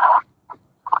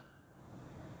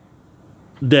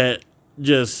that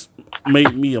just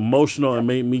made me emotional and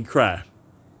made me cry.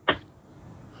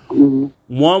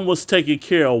 One was taking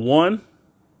care of one,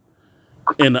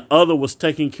 and the other was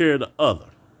taking care of the other.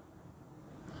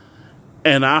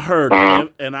 And I heard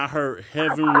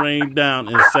heaven rain down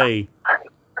and say,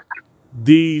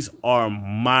 "These are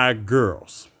my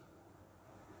girls."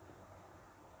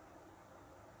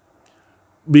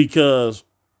 Because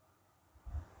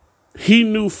he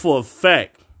knew for a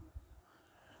fact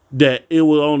that it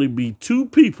would only be two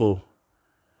people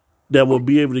that will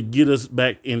be able to get us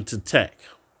back into tack.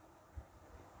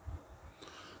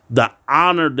 The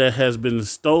honor that has been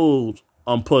bestowed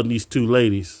upon these two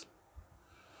ladies,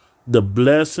 the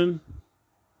blessing,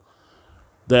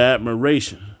 the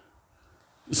admiration.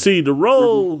 See, the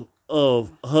role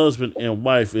of husband and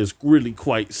wife is really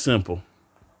quite simple.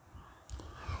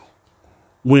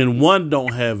 When one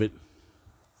don't have it,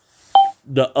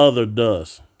 the other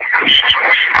does.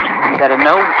 You better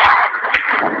know it.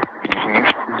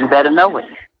 You better know it.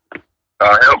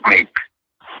 Help me.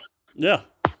 Yeah.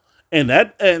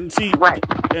 See, Right.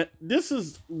 this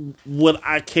is what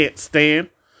I can't stand,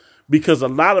 because a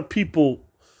lot of people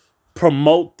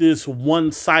promote this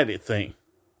one-sided thing.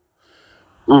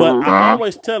 But I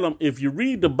always tell them, if you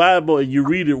read the Bible and you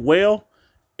read it well,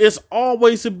 it's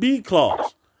always a B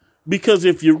clause. Because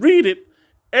if you read it,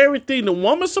 everything the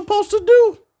woman's supposed to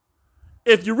do,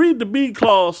 if you read the B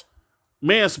clause,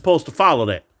 man's supposed to follow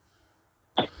that.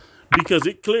 Because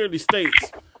it clearly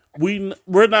states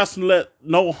we're not to let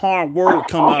no harm word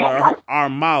come out of our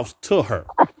mouths to her.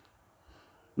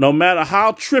 No matter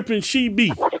how tripping she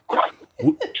be.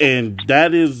 And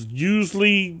that is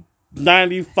usually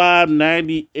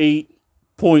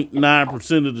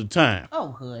 98.9% of the time.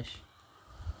 Oh, hush.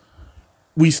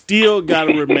 We still got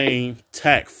to remain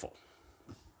tactful.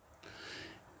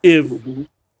 If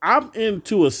I'm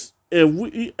into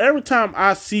every time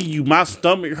I see you, my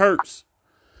stomach hurts,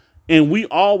 and we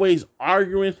always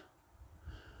arguing,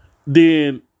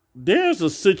 then there's a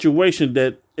situation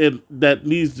that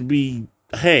needs to be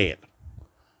had.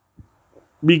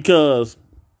 Because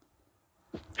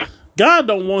God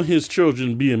don't want his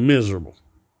children being miserable.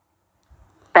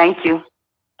 Thank you.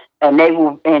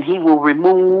 And he will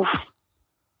remove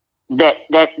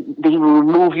he will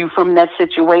remove you from that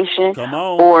situation. Come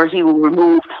on. Or he will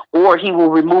remove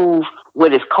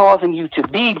what is causing you to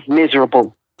be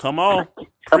miserable. Come on.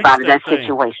 About that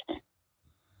situation.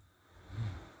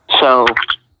 So,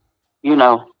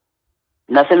 nothing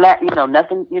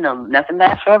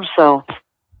lasts forever. So,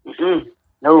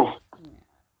 no.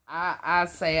 I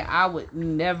say I would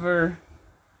never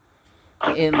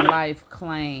in life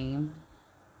claim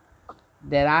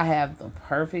that I have the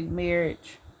perfect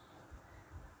marriage.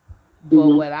 But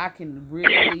what I can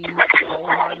really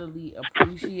wholeheartedly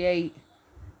appreciate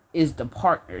is the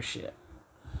partnership.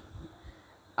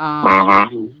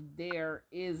 There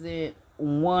isn't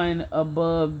one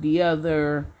above the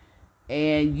other,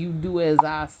 and you do as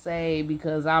I say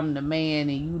because I'm the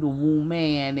man and you the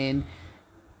woman, and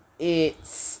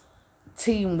it's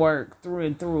teamwork through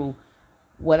and through.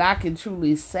 What I can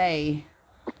truly say,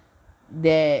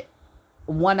 that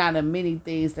one out of many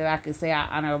things that I can say I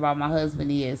honor about my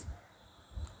husband is,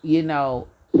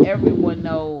 everyone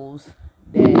knows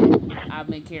that I've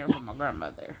been caring for my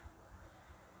grandmother.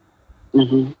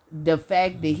 The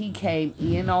fact that he came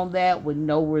in on that with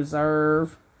no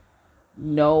reserve,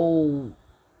 no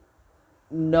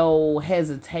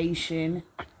hesitation,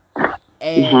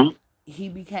 and he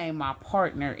became my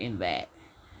partner in that.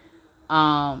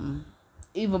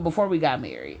 Even before we got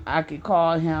married, I could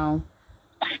call him,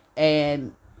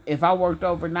 and if I worked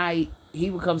overnight, he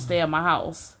would come stay at my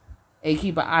house and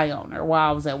keep an eye on her while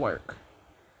I was at work.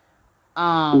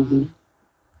 The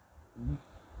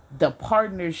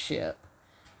partnership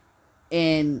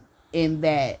in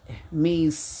that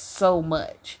means so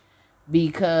much,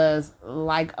 because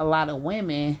like a lot of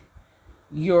women,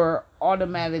 you're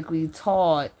automatically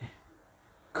taught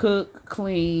cook,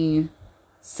 clean,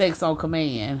 sex on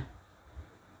command.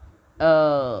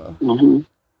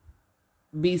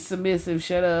 Be submissive,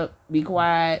 shut up, be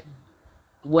quiet.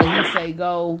 What he say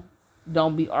go,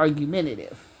 don't be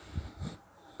argumentative.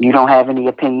 You don't have any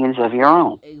opinions of your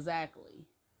own. Exactly.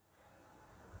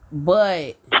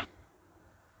 But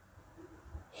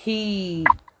he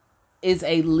is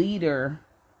a leader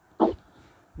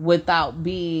without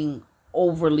being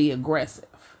overly aggressive.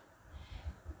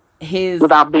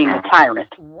 Without being a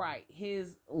tyrant. Right.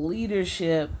 His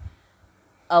leadership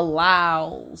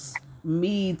allows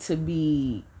me to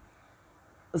be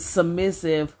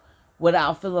submissive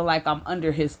without feeling like I'm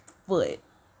under his foot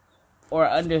or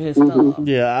under his thumb.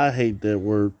 Yeah, I hate that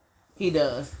word. He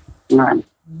does. Right.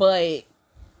 But,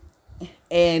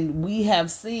 and we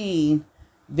have seen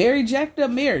very jacked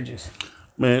up marriages.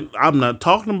 Man, I'm not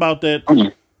talking about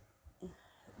that.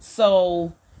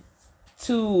 So,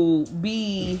 to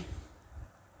be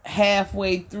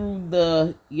halfway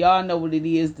through y'all know what it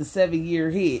is, the 7-year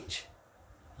hitch.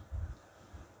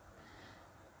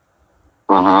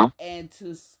 And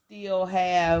to still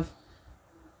have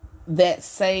that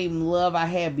same love I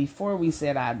had before we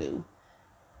said I do.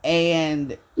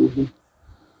 And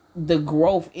the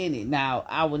growth in it. Now,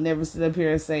 I would never sit up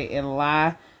here and say and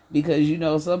lie, because you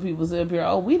know some people sit up here,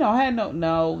 oh, we don't have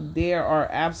no, there are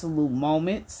absolute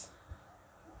moments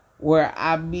where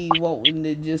I be wanting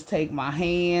to just take my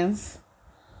hands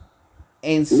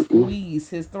and squeeze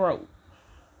his throat.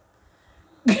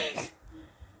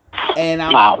 and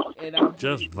I'm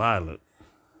just violent.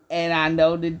 And I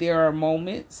know that there are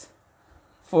moments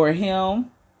for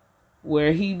him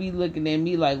where he be looking at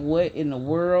me like, what in the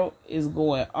world is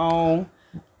going on?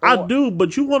 I do,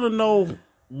 but you want to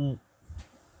know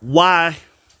why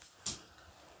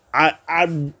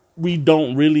we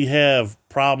don't really have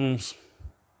problems?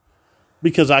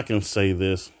 Because I can say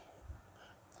this,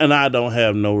 and I don't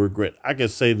have no regret. I can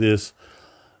say this.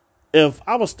 If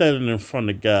I was standing in front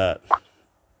of God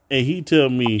and he tell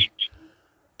me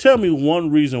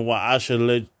one reason why I should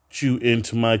let you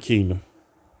into my kingdom,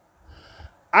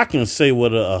 I can say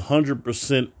with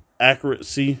 100%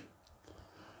 accuracy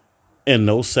and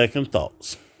no second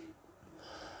thoughts.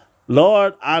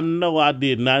 Lord, I know I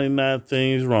did 99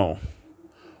 things wrong,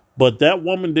 but that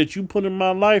woman that you put in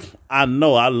my life, I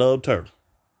know I loved her.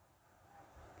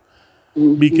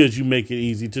 Because you make it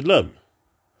easy to love you.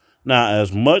 Now,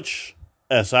 as much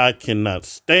as I cannot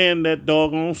stand that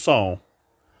doggone song,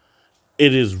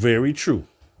 it is very true.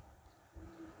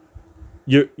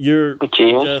 You're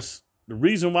just, the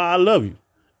reason why I love you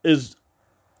is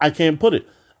I can't put it.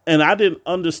 And I didn't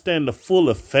understand the full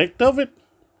effect of it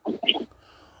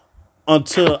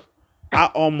until I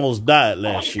almost died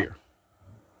last year.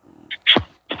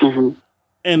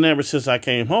 And ever since I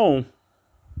came home,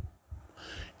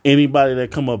 anybody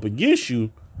that come up against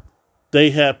you, they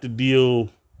have to deal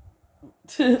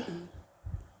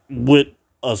with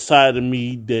a side of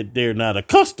me that they're not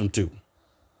accustomed to.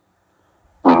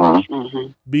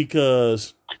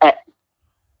 Because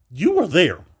you were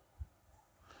there.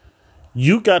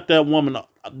 You got that woman,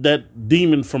 that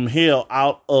demon from hell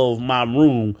out of my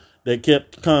room that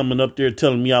kept coming up there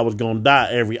telling me I was going to die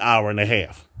every hour and a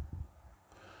half.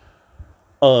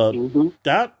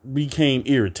 That became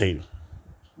irritating.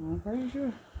 I'm pretty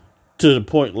sure. To the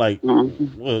point, like,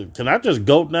 can I just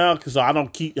go now? Because I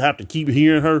don't have to keep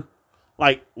hearing her.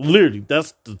 Like, literally,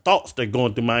 that's the thoughts that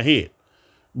going through my head.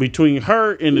 Between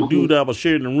her and the dude I was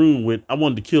sharing the room with, I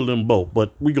wanted to kill them both,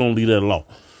 but we're going to leave that alone.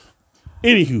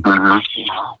 Anywho,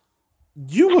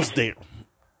 you was there.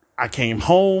 I came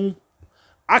home.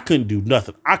 I couldn't do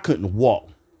nothing. I couldn't walk.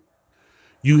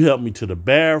 You helped me to the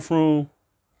bathroom.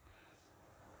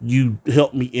 You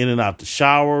helped me in and out the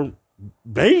shower.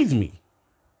 Bathed me.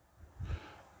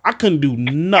 I couldn't do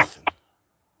nothing.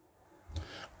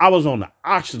 I was on the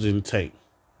oxygen tank.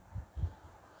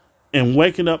 And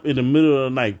waking up in the middle of the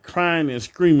night crying and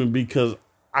screaming because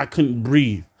I couldn't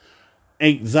breathe.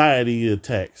 Anxiety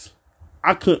attacks.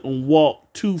 I couldn't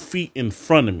walk 2 feet in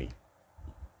front of me.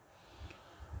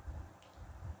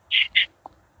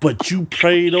 But you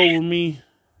prayed over me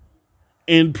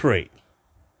and prayed.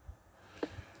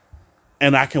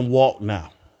 And I can walk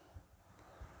now.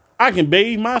 I can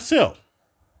bathe myself.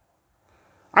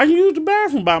 I can use the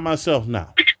bathroom by myself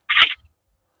now.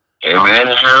 Amen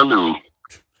and hallelujah.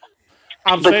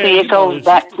 I'm but saying, see, it goes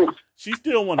back to... She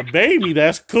still want to bathe me.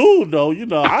 That's cool, though. You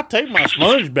know, I take my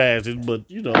sponge baths, but,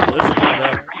 you know, that's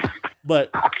whatever.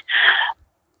 But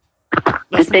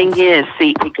the thing is,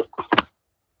 see,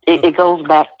 it goes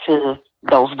back to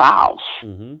those vows.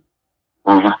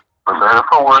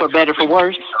 For better, for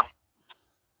worse.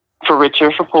 For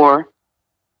richer, for poor.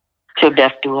 Till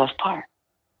death do us part.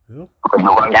 Yep.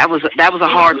 That was a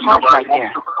hard part right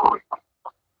there.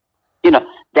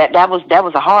 That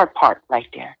was a hard part right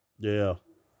there. Yeah.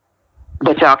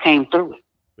 But y'all came through it.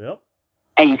 Yep.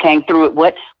 And you came through it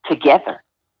what? Together.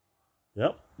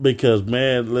 Yep. Because,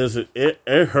 man, listen, it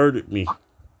hurted me.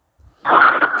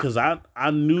 Because I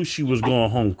knew she was going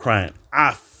home crying.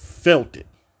 I felt it.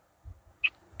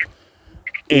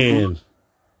 And,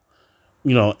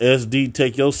 SD,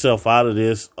 take yourself out of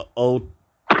this. Oh,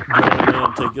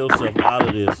 man, take yourself out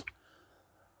of this.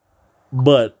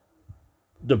 But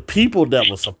the people that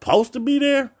were supposed to be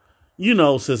there,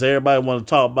 since everybody want to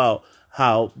talk about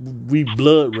how we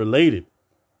blood related.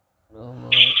 Who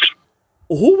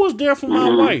was there for my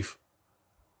wife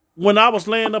when I was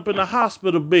laying up in the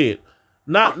hospital bed,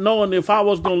 not knowing if I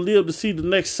was going to live to see the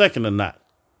next second or not?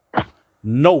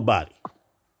 Nobody.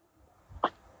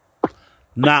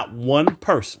 Not one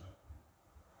person.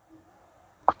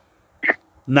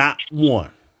 Not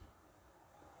one.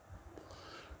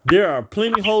 There are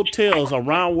plenty hotels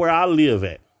around where I live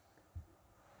at.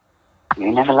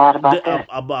 You never lied about that.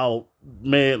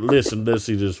 Man, listen, let's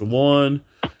see this. 1,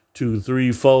 2,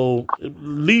 3, 4, at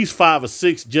least 5 or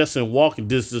 6 just in walking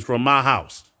distance from my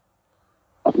house.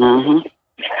 Mm-hmm.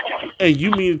 And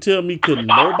you mean to tell me could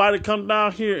nobody come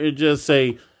down here and just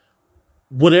say,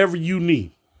 whatever you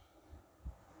need?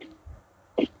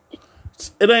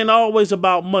 It ain't always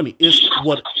about money. It's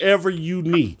whatever you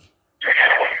need.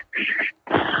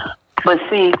 But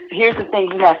see, here's the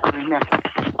thing you have to remember.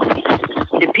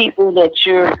 The people that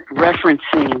you're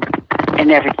referencing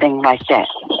and everything like that.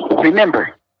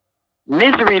 Remember,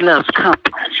 misery loves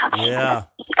company. Yeah.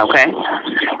 Okay?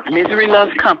 Misery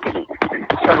loves company.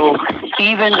 So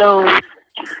even though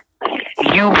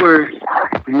you were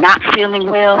not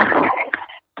feeling well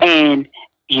and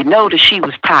you know that she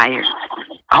was tired,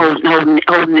 holding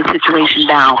the situation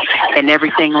down and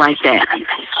everything like that,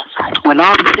 when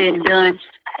all is said and done,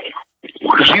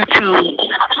 you two,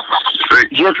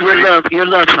 your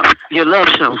love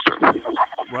shows through.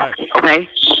 Right. Okay?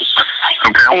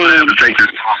 Okay, I'm going to have to take this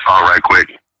call right quick.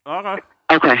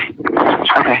 Okay.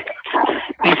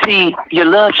 You see, your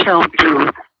love shows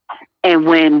through, and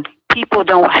when people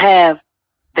don't have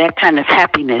that kind of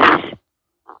happiness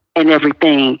and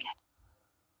everything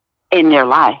in their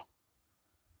life,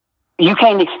 you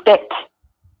can't expect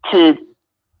to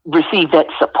receive that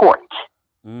support.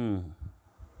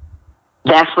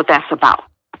 That's what that's about.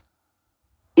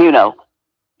 You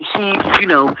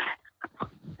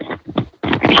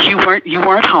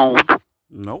weren't home.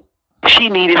 Nope. She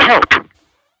needed help.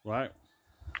 Right.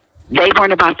 They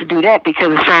weren't about to do that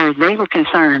because as far as they were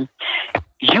concerned,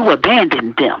 you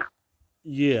abandoned them.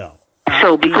 Yeah.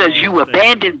 So because you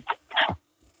abandoned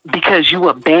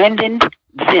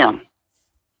them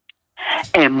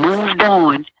and moved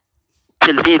on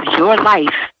to live your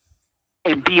life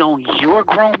and be on your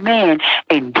grown man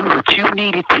and do what you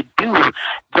needed to do,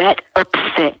 that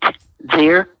upset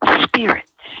their spirits.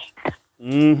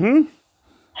 Mm-hmm.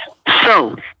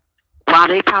 So while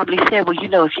they probably said,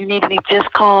 well, if you need me,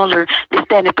 just call or this,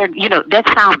 that, and the third, that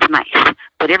sounds nice.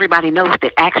 But everybody knows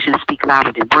that actions speak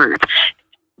louder than words.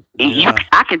 Yeah.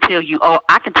 I can tell you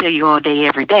all day,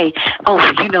 every day. Oh,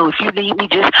 if you need me,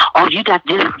 you got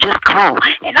just call,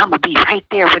 and I'm gonna be right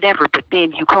there, whatever. But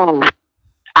then you call,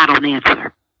 I don't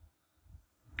answer.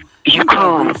 You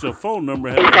call. Your phone number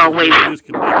has it's always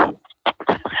disconnected.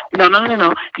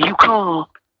 No. You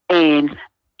call, and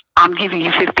I'm giving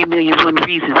you 50 million one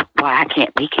reasons why I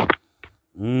can't make it.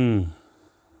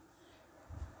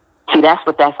 See, that's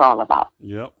what that's all about.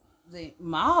 Yep.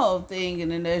 My whole thing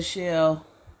in a nutshell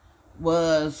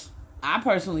was I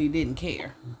personally didn't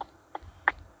care.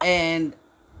 And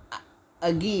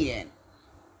again,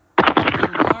 you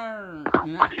learn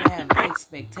not to have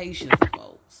expectations of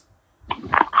folks.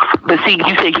 But see,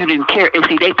 you said you didn't care, and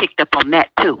see, they picked up on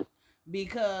that too.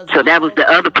 Because so that was the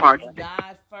other part.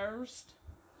 God first,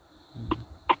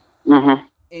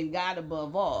 and God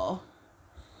above all.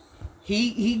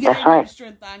 He gave me the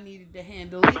strength I needed to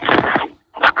handle it. And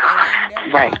I never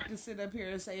like to sit up here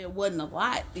and say it wasn't a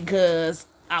lot because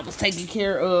I was taking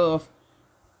care of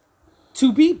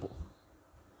 2 people.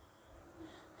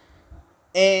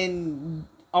 And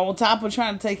on top of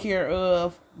trying to take care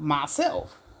of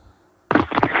myself.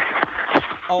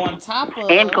 On top of...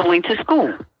 And going to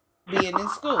school. Being in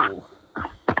school.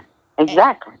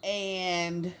 Exactly.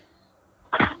 And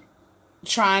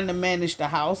trying to manage the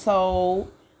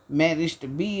household, manage the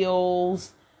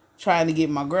bills, trying to get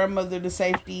my grandmother to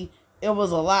safety. It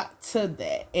was a lot to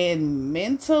that. And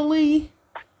mentally,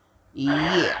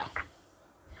 yeah.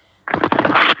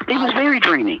 It was very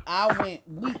draining. I went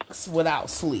weeks without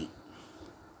sleep.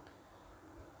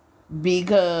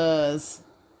 because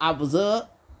I was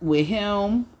up with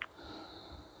him,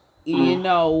 you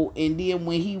know, and then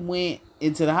when he went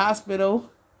into the hospital,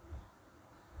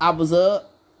 I was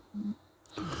up.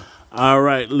 All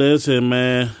right, listen,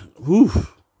 man. Whew.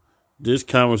 This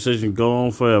conversation go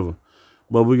on forever.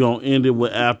 But we're going to end it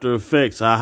with After Effects.